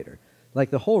Combinator. Like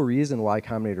the whole reason Y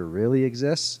Combinator really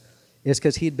exists is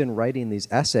because he'd been writing these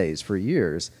essays for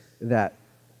years that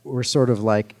were sort of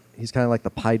like, he's kind of like the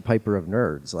Pied Piper of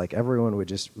nerds. Like everyone would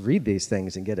just read these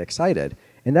things and get excited.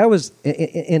 And that was,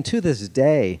 and to this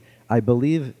day, I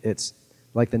believe it's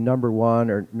like the #1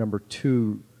 or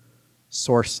 #2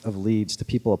 source of leads to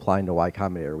people applying to Y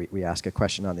Combinator. We ask a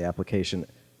question on the application,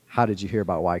 how did you hear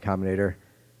about Y Combinator?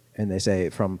 And they say,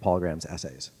 from Paul Graham's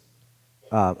essays.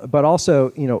 But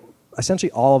also, you know,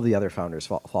 essentially all of the other founders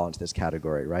fall into this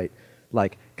category, right?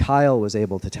 Like Kyle was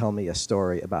able to tell me a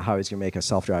story about how he's going to make a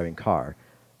self-driving car.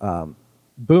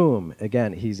 boom,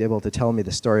 again, he's able to tell me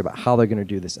the story about how they're going to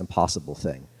do this impossible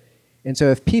thing. And so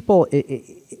if people,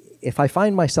 if I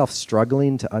find myself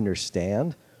struggling to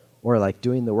understand or like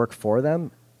doing the work for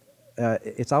them,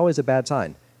 it's always a bad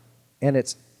sign. And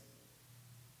it's,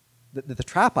 the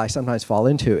trap I sometimes fall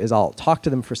into is I'll talk to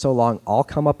them for so long, I'll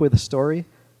come up with a story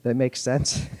that makes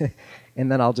sense,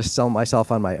 and then I'll just sell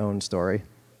myself on my own story.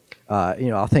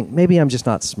 I'll think, maybe I'm just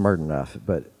not smart enough,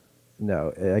 but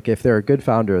no, like if they're a good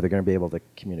founder, they're going to be able to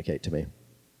communicate to me.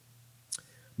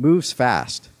 Moves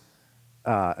fast.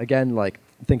 Again, like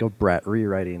think of Brett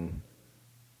rewriting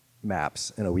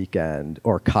maps in a weekend,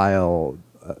 or Kyle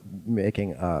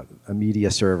making a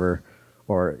media server,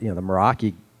 or the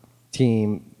Meraki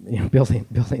team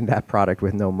building that product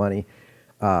with no money.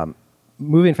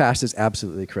 Moving fast is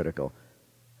absolutely critical.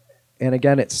 And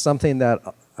again, it's something that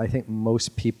I think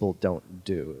most people don't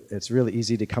do. It's really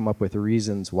easy to come up with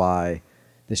reasons why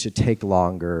this should take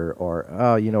longer, or,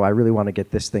 oh, I really want to get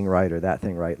this thing right or that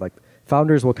thing right. Like,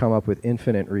 founders will come up with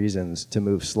infinite reasons to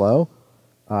move slow,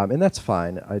 and that's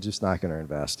fine. I'm just not going to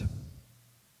invest.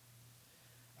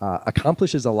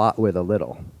 Accomplishes a lot with a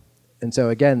little. And so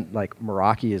again, like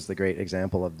Meraki is the great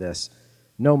example of this.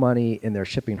 No money, and they're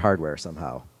shipping hardware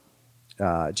somehow.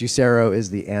 Juicero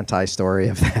is the anti-story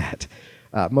of that.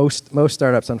 Most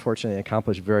startups, unfortunately,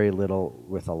 accomplish very little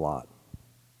with a lot.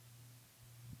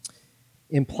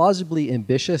 Implausibly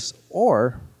ambitious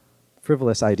or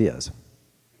frivolous ideas.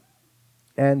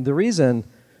 And the reason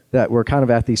that we're kind of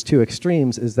at these two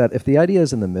extremes is that if the idea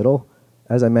is in the middle,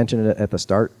 as I mentioned at the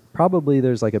start, probably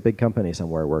there's like a big company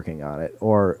somewhere working on it,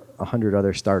 or 100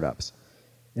 other startups.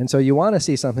 And so you want to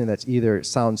see something that's either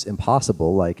sounds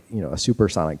impossible, like a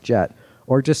supersonic jet,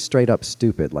 or just straight up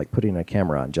stupid, like putting a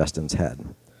camera on Justin's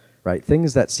head, right?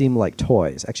 Things that seem like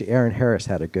toys. Actually, Aaron Harris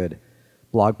had a good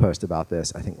blog post about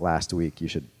this, I think last week. You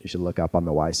should look up on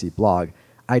the YC blog.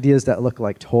 Ideas that look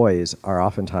like toys are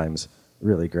oftentimes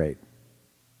really great.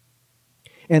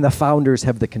 And the founders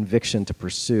have the conviction to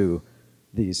pursue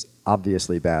these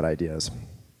obviously bad ideas.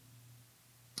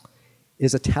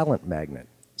 Is a talent magnet.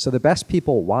 So the best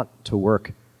people want to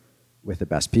work with the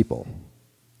best people.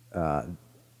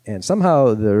 And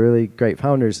somehow the really great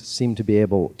founders seem to be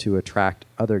able to attract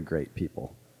other great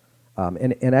people.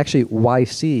 And actually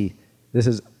YC, this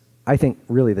is, I think,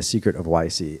 really the secret of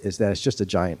YC, is that it's just a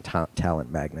giant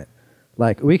talent magnet.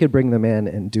 Like, we could bring them in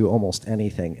and do almost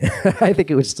anything. I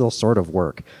think it would still sort of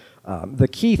work. The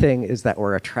key thing is that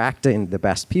we're attracting the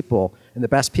best people, and the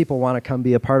best people want to come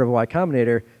be a part of Y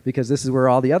Combinator because this is where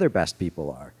all the other best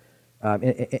people are.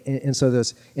 And so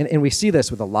there's, and we see this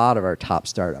with a lot of our top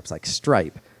startups, like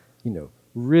Stripe,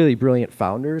 really brilliant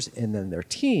founders, and then their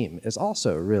team is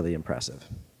also really impressive.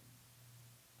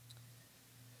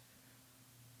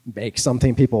 Make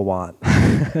something people want.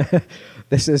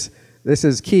 This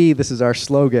is key. This is our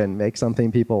slogan, make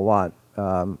something people want.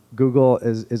 Google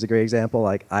is a great example.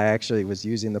 Like, I actually was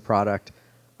using the product.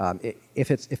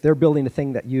 If they're building a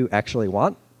thing that you actually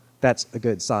want, that's a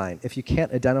good sign. If you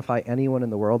can't identify anyone in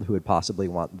the world who would possibly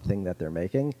want the thing that they're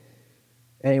making,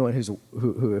 anyone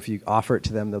who if you offer it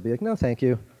to them, they'll be like, no, thank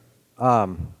you.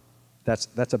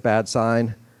 That's a bad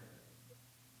sign.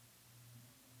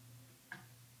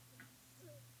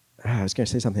 I was going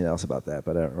to say something else about that,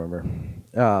 but I don't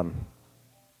remember.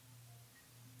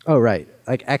 Oh, right.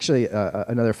 Like, actually,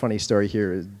 another funny story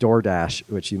here is DoorDash,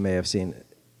 which you may have seen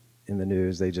in the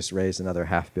news. They just raised another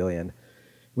 $500 million.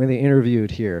 When they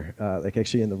interviewed here, like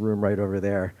actually in the room right over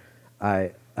there,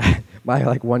 my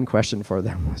one question for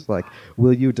them was like,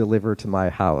 will you deliver to my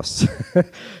house?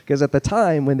 Because at the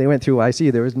time when they went through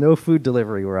YC, there was no food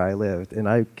delivery where I lived, and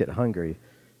I get hungry.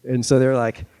 And so they're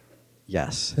like,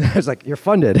 yes. I was like, you're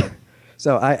funded.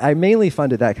 So I mainly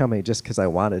funded that company just because I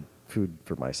wanted food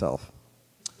for myself.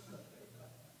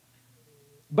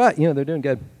 But, they're doing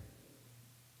good.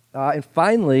 And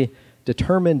finally,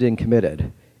 determined and committed.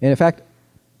 And in fact,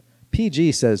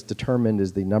 PG says determined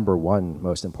is the #1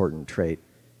 most important trait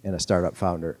in a startup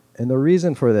founder. And the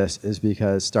reason for this is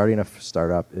because starting a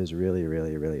startup is really,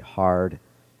 really, really hard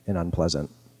and unpleasant.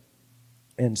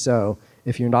 And so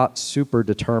if you're not super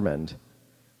determined,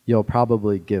 you'll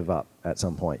probably give up at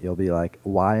some point. You'll be like,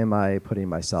 why am I putting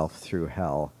myself through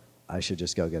hell? I should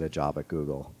just go get a job at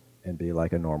Google and be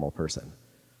like a normal person.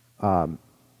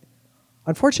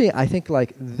 Unfortunately, I think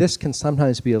like this can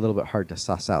sometimes be a little bit hard to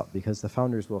suss out, because the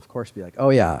founders will, of course, be like, oh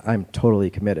yeah, I'm totally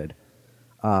committed.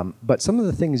 But some of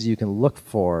the things you can look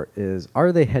for is,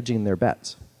 are they hedging their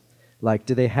bets? Like,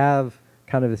 do they have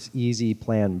kind of this easy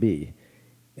plan B?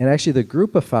 And actually, the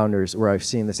group of founders where I've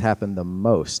seen this happen the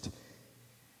most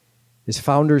is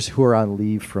founders who are on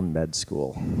leave from med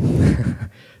school.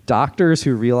 doctors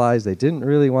who realize they didn't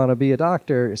really want to be a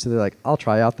doctor, so they're like, I'll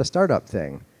try out the startup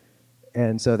thing.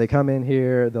 And so they come in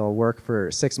here, they'll work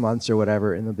for 6 months or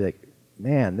whatever, and they'll be like,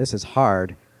 man, this is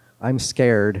hard. I'm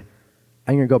scared.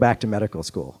 I'm going to go back to medical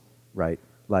school, right?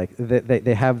 Like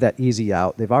they have that easy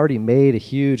out. They've already made a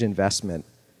huge investment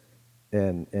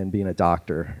in being a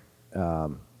doctor,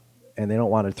 and they don't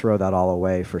want to throw that all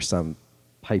away for some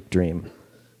pipe dream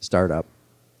startup.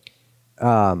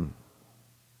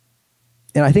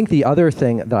 And I think the other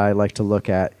thing that I like to look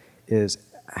at is,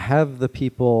 have the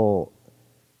people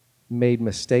made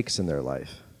mistakes in their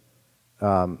life?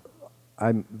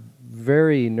 I'm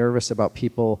very nervous about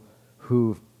people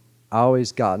who've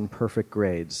always gotten perfect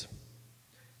grades.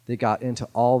 They got into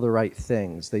all the right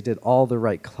things. They did all the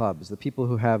right clubs. The people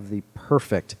who have the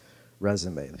perfect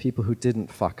resume, the people who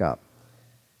didn't fuck up.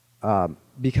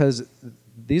 Because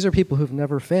these are people who've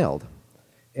never failed.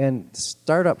 And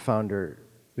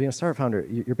being a startup founder,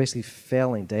 you're basically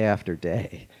failing day after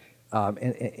day.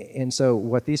 And so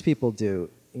what these people do,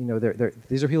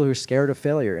 these are people who are scared of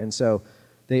failure. And so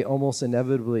they almost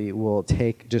inevitably will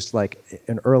take just like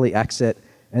an early exit,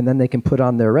 and then they can put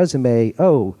on their resume,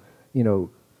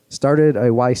 started a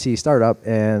YC startup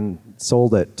and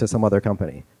sold it to some other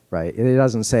company, right? It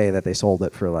doesn't say that they sold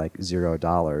it for like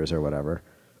 $0 or whatever,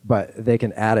 but they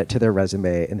can add it to their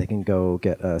resume and they can go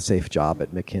get a safe job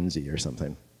at McKinsey or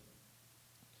something.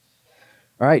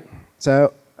 All right,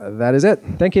 so that is it.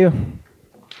 Thank you.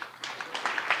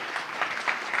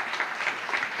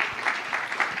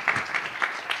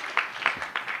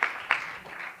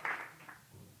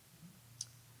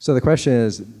 So the question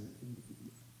is,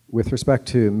 with respect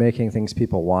to making things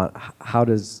people want, how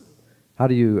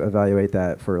do you evaluate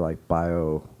that for like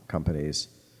bio companies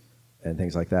and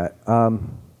things like that?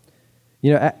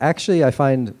 Actually, I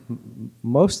find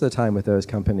most of the time with those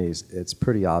companies, it's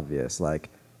pretty obvious. Like,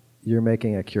 you're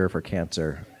making a cure for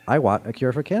cancer. I want a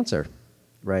cure for cancer,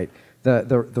 right?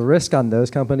 The risk on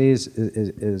those companies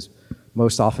is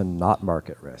most often not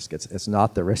market risk. It's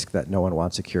not the risk that no one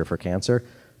wants a cure for cancer.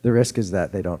 The risk is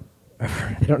that they don't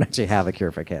actually have a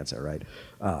cure for cancer, right?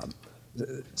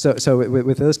 So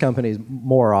with those companies,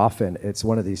 more often it's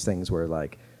one of these things where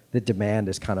like the demand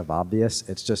is kind of obvious.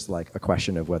 It's just like a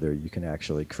question of whether you can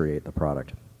actually create the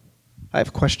product. I have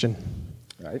a question.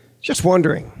 Right. Just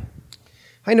wondering.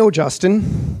 I know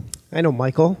Justin. I know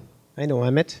Michael. I know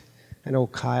Emmett. I know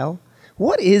Kyle.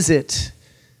 What is it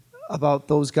about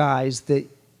those guys that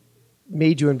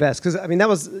made you invest? Because I mean,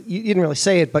 you didn't really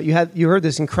say it, but you heard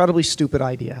this incredibly stupid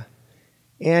idea,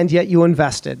 and yet you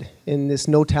invested in this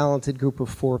no talented group of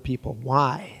 4 people.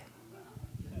 Why?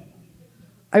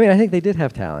 I mean, I think they did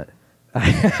have talent.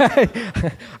 I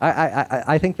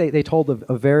think they told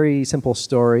a very simple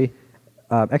story.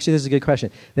 Actually, this is a good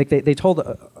question. They told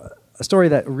a story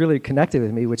that really connected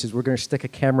with me, which is, we're going to stick a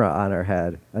camera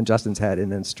on Justin's head,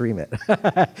 and then stream it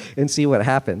and see what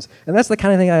happens. And that's the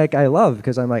kind of thing I love,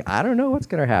 because I'm like, I don't know what's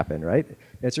going to happen, right?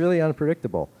 It's really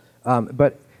unpredictable.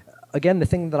 But again, the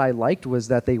thing that I liked was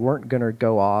that they weren't going to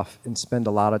go off and spend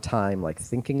a lot of time like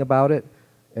thinking about it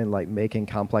and like making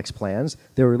complex plans.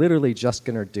 They were literally just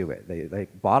going to do it. They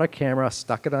bought a camera,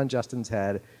 stuck it on Justin's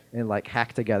head, and like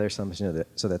hacked together something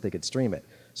so that they could stream it.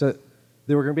 So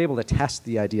they were going to be able to test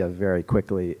the idea very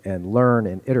quickly and learn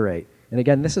and iterate. And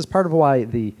again, this is part of why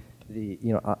the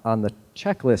on the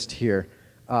checklist here,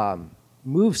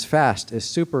 moves fast is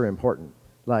super important.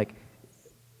 Like,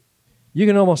 you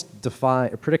can almost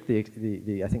predict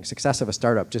the I think success of a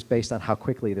startup just based on how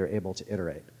quickly they're able to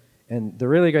iterate. And the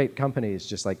really great companies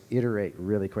just like iterate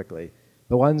really quickly.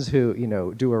 The ones who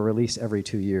do a release every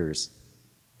 2 years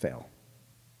fail.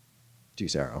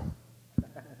 Juice arrow.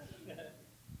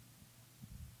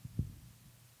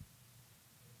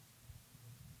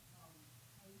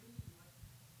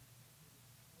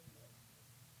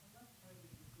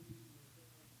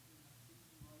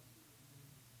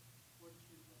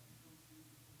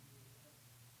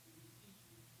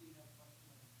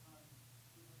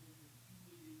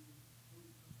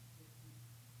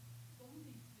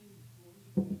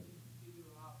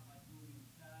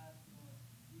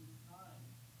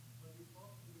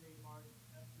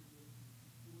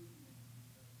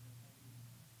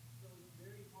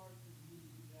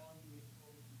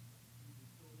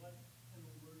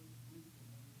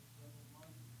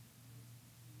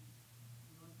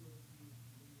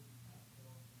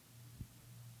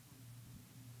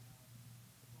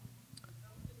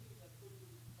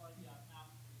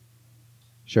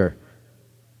 Sure.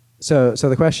 So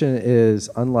the question is,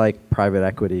 unlike private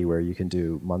equity where you can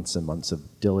do months and months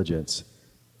of diligence,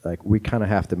 like we kind of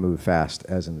have to move fast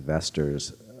as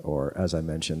investors. or as I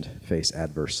mentioned, face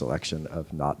adverse selection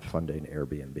of not funding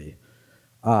Airbnb.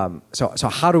 So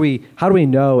how do we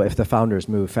know if the founders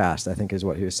move fast? I think is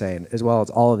what he was saying, as well as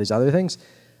all of these other things.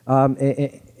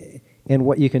 And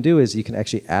what you can do is you can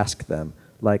actually ask them,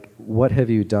 like, what have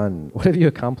you done? What have you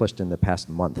accomplished in the past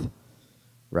month,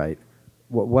 right?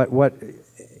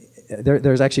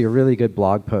 There's actually a really good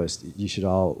blog post you should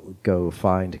all go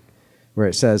find, where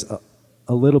it says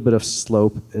a little bit of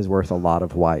slope is worth a lot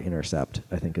of y-intercept,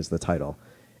 I think is the title.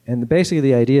 And basically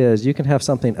the idea is you can have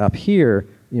something up here,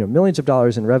 millions of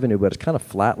dollars in revenue, but it's kind of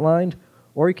flatlined,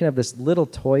 or you can have this little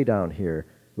toy down here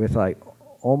with like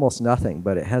almost nothing,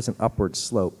 but it has an upward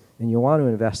slope, and you want to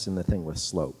invest in the thing with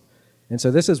slope. And so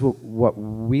this is what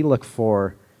we look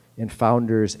for in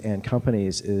founders and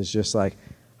companies, is just like,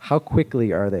 how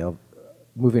quickly are they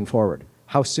moving forward?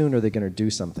 How soon are they going to do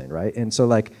something, right? And so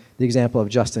like the example of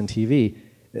Justin TV,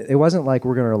 it wasn't like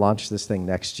we're going to launch this thing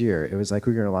next year. It was like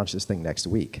we're going to launch this thing next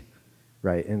week,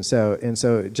 right? And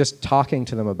so just talking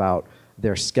to them about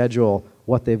their schedule,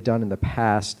 what they've done in the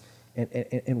past,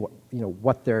 and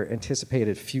what their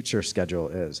anticipated future schedule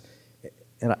is,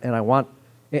 and I want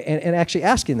and actually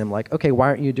asking them, like, okay, why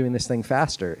aren't you doing this thing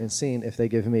faster? And seeing if they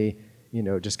give me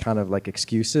just kind of like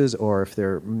excuses, or if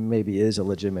there maybe is a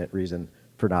legitimate reason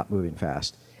for not moving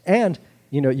fast. And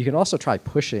you can also try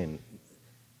pushing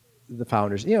the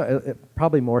founders,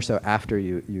 probably more so after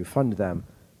you fund them,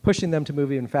 pushing them to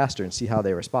move even faster and see how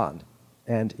they respond.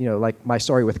 And like my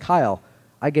story with Kyle,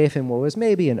 I gave him what was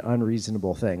maybe an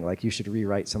unreasonable thing, like you should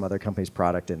rewrite some other company's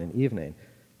product in an evening,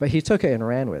 but he took it and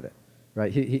ran with it,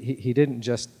 right? He didn't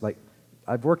just like.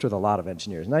 I've worked with a lot of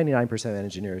engineers. 99% of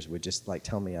engineers would just like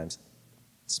tell me I'm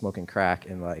smoking crack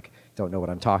and like don't know what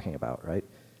I'm talking about, right?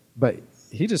 But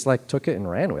he just like took it and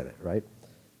ran with it, right?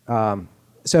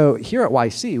 So here at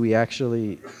YC, we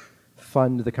actually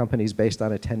fund the companies based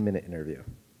on a 10-minute interview,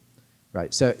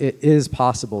 right? So it is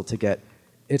possible to get.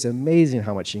 It's amazing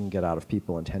how much you can get out of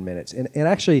people in 10 minutes. And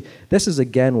actually, this is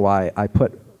again why I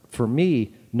put, for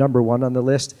me, number one on the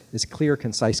list is clear,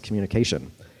 concise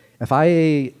communication. If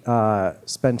I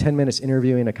spend 10 minutes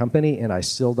interviewing a company and I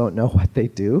still don't know what they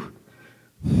do,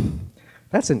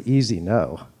 that's an easy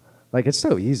no. Like, it's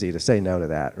so easy to say no to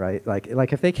that, right?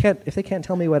 Like if they can't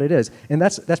tell me what it is, and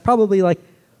that's probably like,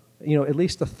 at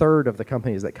least a third of the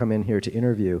companies that come in here to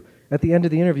interview. At the end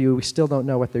of the interview, we still don't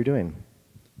know what they're doing,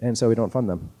 and so we don't fund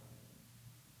them.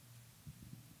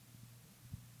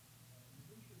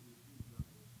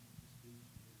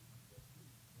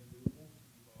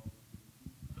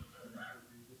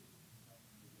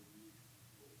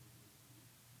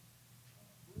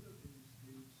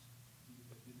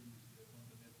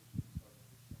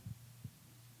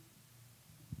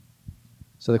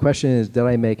 So the question is, did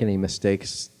I make any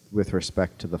mistakes with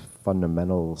respect to the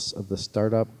fundamentals of the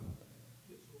startup?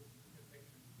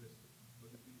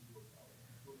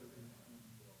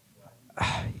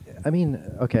 I mean,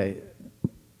 okay.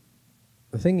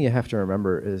 The thing you have to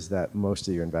remember is that most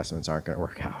of your investments aren't going to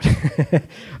work out.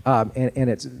 And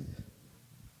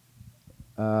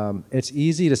it's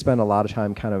easy to spend a lot of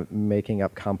time kind of making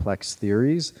up complex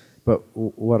theories, but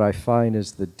what I find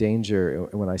is the danger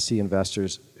when I see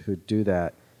investors who do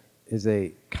that is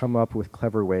they come up with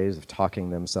clever ways of talking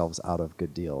themselves out of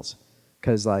good deals.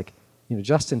 Because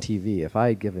Justin TV, if I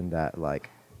had given that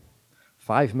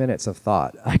 5 minutes of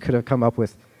thought, I could have come up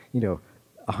with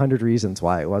 100 reasons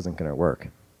why it wasn't going to work,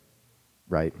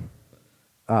 right?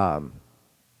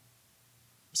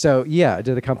 So yeah,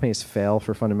 do the companies fail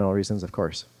for fundamental reasons? Of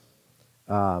course.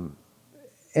 And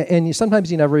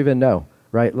sometimes you never even know,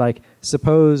 right? Like,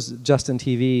 suppose Justin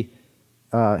TV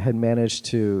had managed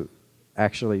to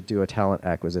actually do a talent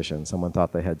acquisition. Someone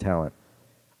thought they had talent.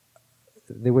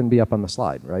 They wouldn't be up on the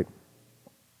slide, right?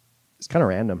 It's kind of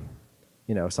random.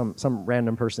 Some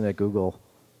random person at Google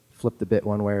flipped a bit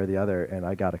one way or the other, and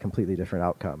I got a completely different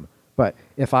outcome. But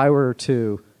if I were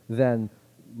to then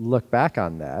look back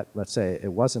on that, let's say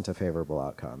it wasn't a favorable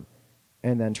outcome,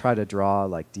 and then try to draw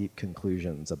deep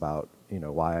conclusions about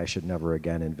why I should never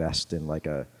again invest in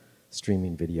a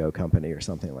streaming video company or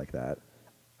something like that,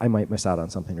 I might miss out on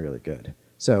something really good.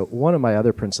 So one of my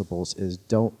other principles is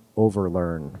don't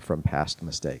overlearn from past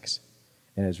mistakes.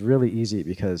 And it's really easy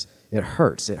because it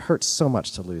hurts. It hurts so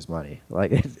much to lose money.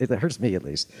 It hurts me at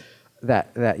least.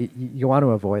 That you want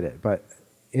to avoid it. But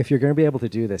if you're going to be able to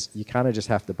do this, you kind of just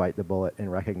have to bite the bullet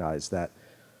and recognize that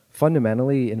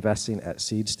fundamentally investing at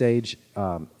seed stage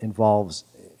involves,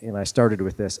 and I started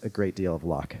with this, a great deal of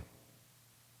luck.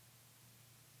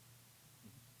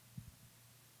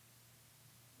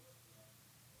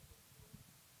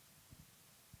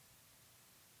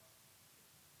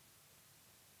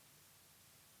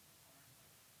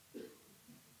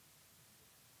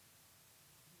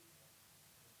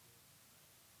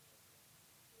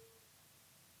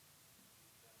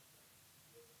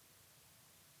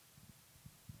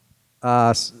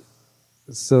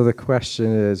 So the question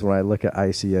is, when I look at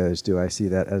ICOs, do I see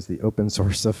that as the open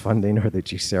source of funding or the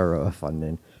Juicero of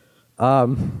funding?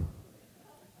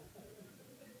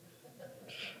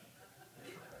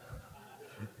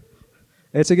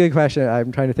 It's a good question.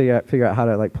 I'm trying to figure out how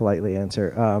to politely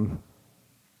answer.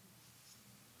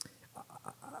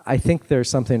 I think there's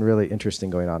something really interesting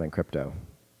going on in crypto.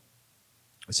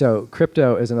 So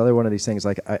crypto is another one of these things.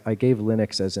 Like I gave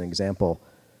Linux as an example,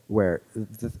 where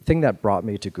the thing that brought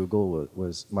me to Google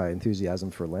was my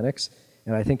enthusiasm for Linux.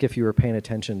 And I think if you were paying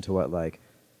attention to what nerdy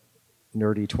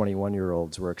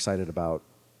 21-year-olds were excited about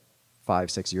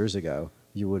 5-6 years ago,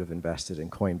 you would have invested in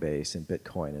Coinbase and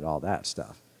Bitcoin and all that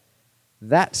stuff.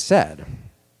 That said,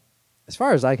 as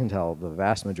far as I can tell, the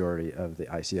vast majority of the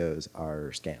ICOs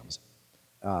are scams.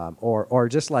 Or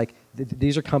just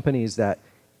these are companies that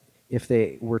if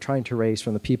they were trying to raise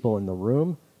from the people in the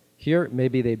room, here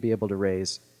maybe they'd be able to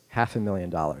raise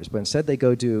 $500,000. But instead they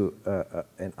go do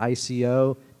an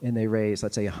ICO and they raise,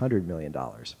 let's say, $100 million.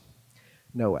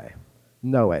 No way.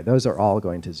 No way. Those are all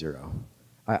going to zero.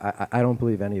 I don't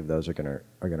believe any of those are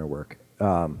gonna work.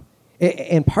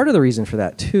 And part of the reason for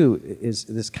that too is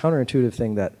this counterintuitive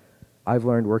thing that I've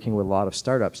learned working with a lot of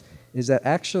startups is that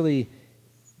actually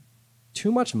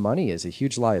too much money is a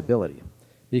huge liability,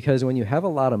 because when you have a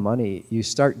lot of money, you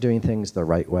start doing things the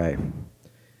right way.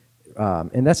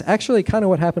 And that's actually kind of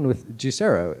what happened with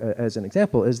Juicero, as an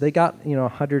example, is they got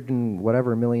 100 and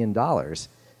whatever million dollars.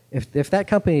 If that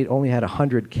company only had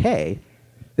 100K,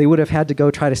 they would have had to go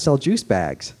try to sell juice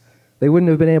bags. They wouldn't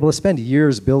have been able to spend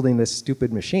years building this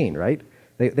stupid machine, right?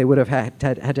 They would have had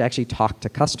to actually talk to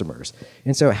customers.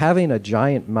 And so having a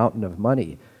giant mountain of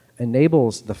money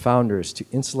enables the founders to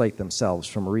insulate themselves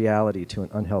from reality to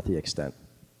an unhealthy extent.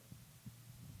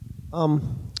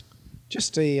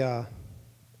 Just a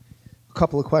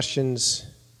couple of questions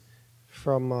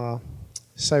from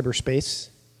cyberspace,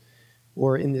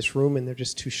 or in this room, and they're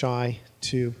just too shy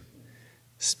to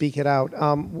speak it out.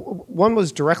 One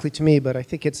was directly to me, but I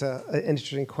think it's an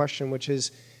interesting question, which is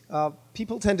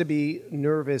people tend to be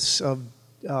nervous of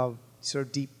sort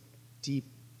of deep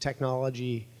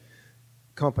technology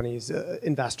companies,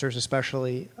 investors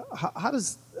especially. How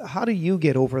do you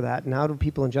get over that, and how do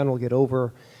people in general get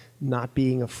over not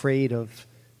being afraid of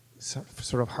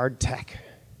sort of hard tech?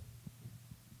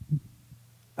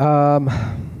 I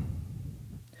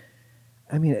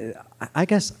mean, I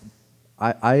guess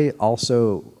I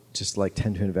also just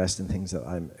tend to invest in things that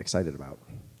I'm excited about.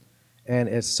 And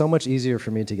it's so much easier for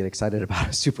me to get excited about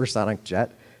a supersonic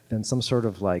jet than some sort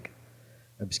of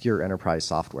obscure enterprise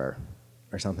software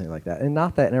or something like that. And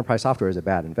not that enterprise software is a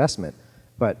bad investment,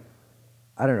 but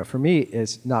I don't know, for me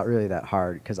it's not really that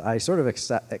hard, because I sort of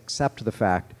accept the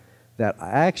fact that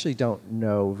I actually don't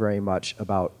know very much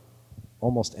about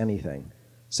almost anything.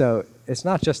 So it's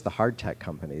not just the hard tech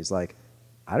companies. I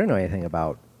don't know anything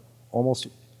about almost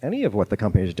any of what the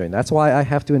companies are doing. That's why I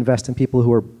have to invest in people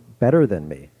who are better than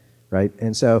me, right?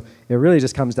 And so it really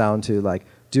just comes down to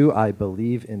do I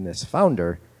believe in this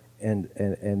founder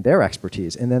and their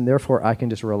expertise? And then therefore I can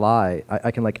just rely,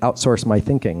 I can outsource my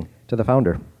thinking to the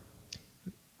founder.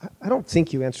 I don't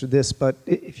think you answered this, but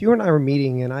if you and I were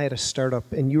meeting and I had a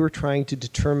startup and you were trying to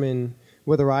determine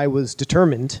whether I was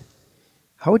determined,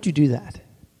 how would you do that?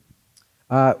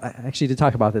 I actually did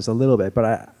talk about this a little bit,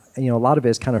 but a lot of it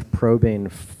is kind of probing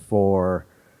for,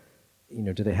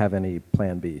 do they have any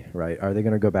plan B, right? Are they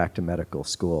going to go back to medical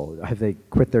school? Have they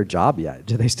quit their job yet?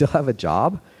 Do they still have a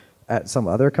job at some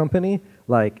other company?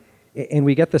 And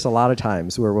we get this a lot of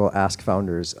times where we'll ask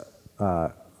founders,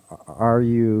 are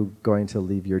you going to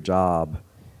leave your job?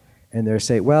 And they'll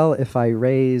say, well, if I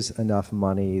raise enough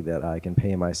money that I can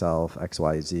pay myself X,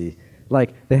 Y, Z.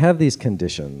 They have these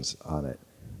conditions on it.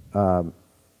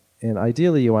 And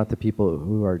ideally, you want the people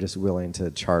who are just willing to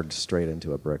charge straight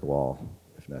into a brick wall,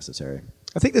 if necessary.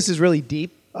 I think this is really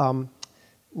deep. Paul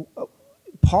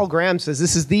Graham says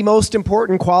this is the most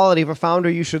important quality of a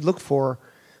founder you should look for,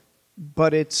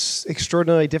 but it's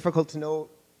extraordinarily difficult to know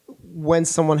when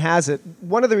someone has it.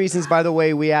 One of the reasons, by the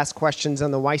way, we ask questions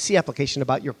on the YC application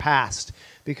about your past,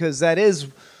 because that is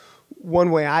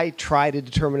one way I try to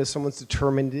determine if someone's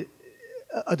determined,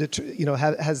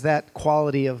 has that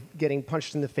quality of getting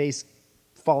punched in the face,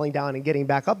 falling down and getting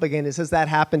back up again. It says that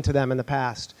happened to them in the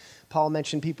past. Paul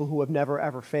mentioned people who have never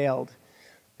ever failed.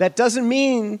 That doesn't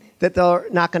mean that they're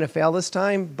not going to fail this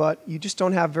time, but you just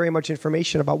don't have very much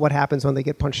information about what happens when they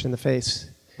get punched in the face.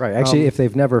 Right. Actually, if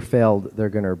they've never failed, they're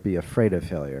going to be afraid of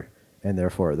failure, and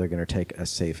therefore they're going to take a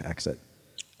safe exit.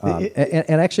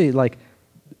 And actually,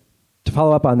 to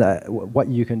follow up on that, what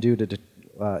you can do to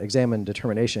examine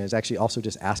determination is actually also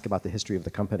just ask about the history of the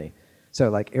company. So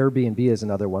like Airbnb is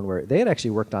another one where they had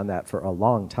actually worked on that for a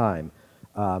long time.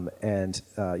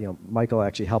 Michael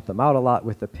actually helped them out a lot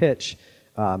with the pitch.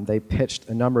 They pitched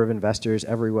a number of investors.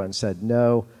 Everyone said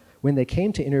no. When they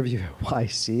came to interview at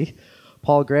YC,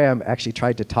 Paul Graham actually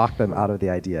tried to talk them out of the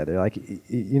idea. They're like,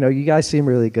 you guys seem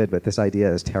really good, but this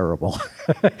idea is terrible.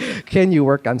 Can you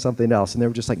work on something else? And they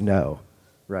were just like, no,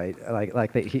 right?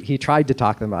 He tried to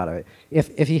talk them out of it.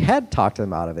 If he had talked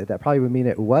them out of it, that probably would mean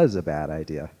it was a bad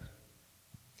idea.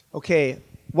 Okay,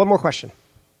 one more question.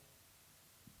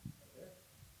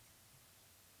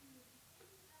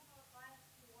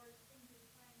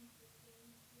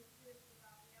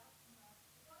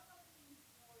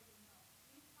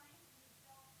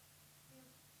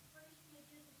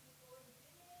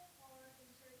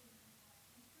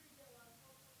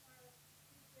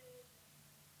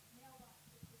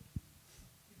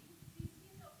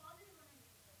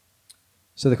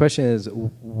 So the question is,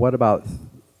 what about,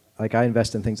 like I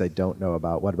invest in things I don't know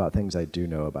about, what about things I do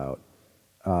know about?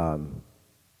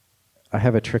 I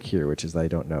have a trick here, which is that I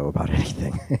don't know about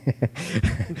anything.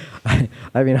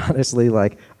 I mean, honestly,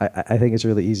 like I think it's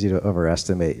really easy to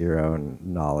overestimate your own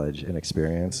knowledge and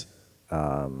experience.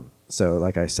 So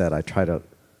like I said, I try to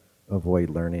avoid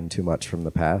learning too much from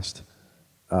the past.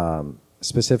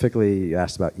 Specifically, you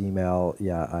asked about email.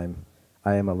 Yeah,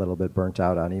 I am a little bit burnt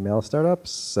out on email startups,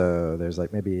 so there's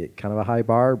like maybe kind of a high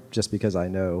bar just because I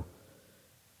know.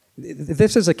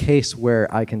 This is a case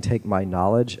where I can take my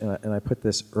knowledge, and I put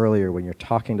this earlier when you're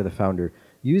talking to the founder,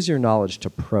 use your knowledge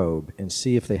to probe and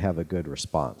see if they have a good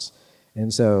response.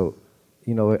 And so,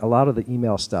 a lot of the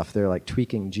email stuff, they're like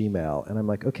tweaking Gmail, and I'm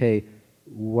like, okay,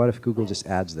 what if Google just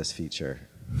adds this feature?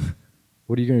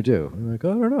 What are you going to do? I'm like,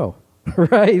 oh, I don't know,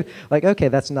 right? Like, okay,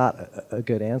 that's not a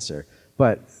good answer.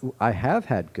 But I have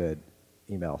had good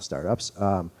email startups.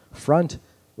 Front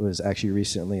was actually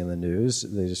recently in the news.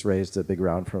 They just raised a big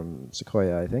round from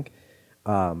Sequoia, I think.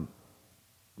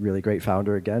 Really great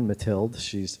founder again, Mathilde.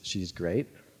 She's great.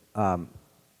 That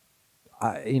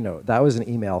was an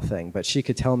email thing, but she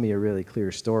could tell me a really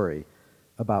clear story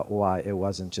about why it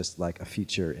wasn't just like a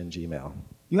feature in Gmail.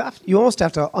 You almost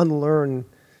have to unlearn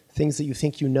things that you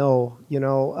think you know.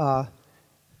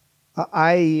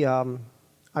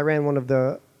 I ran one of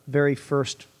the very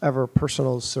first ever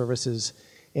personal services,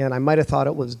 and I might have thought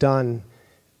it was done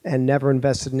and never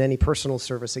invested in any personal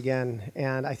service again.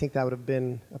 And I think that would have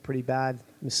been a pretty bad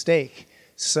mistake.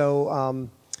 So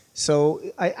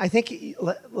I think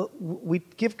we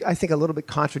give, I think, a little bit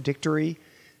contradictory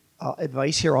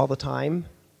advice here all the time.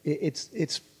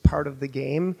 It's part of the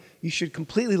game. You should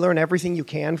completely learn everything you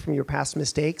can from your past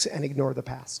mistakes and ignore the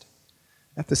past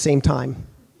at the same time.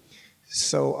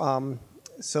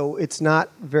 So it's not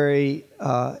very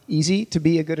easy to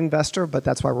be a good investor, but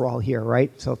that's why we're all here,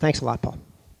 right? So thanks a lot, Paul.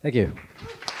 Thank you.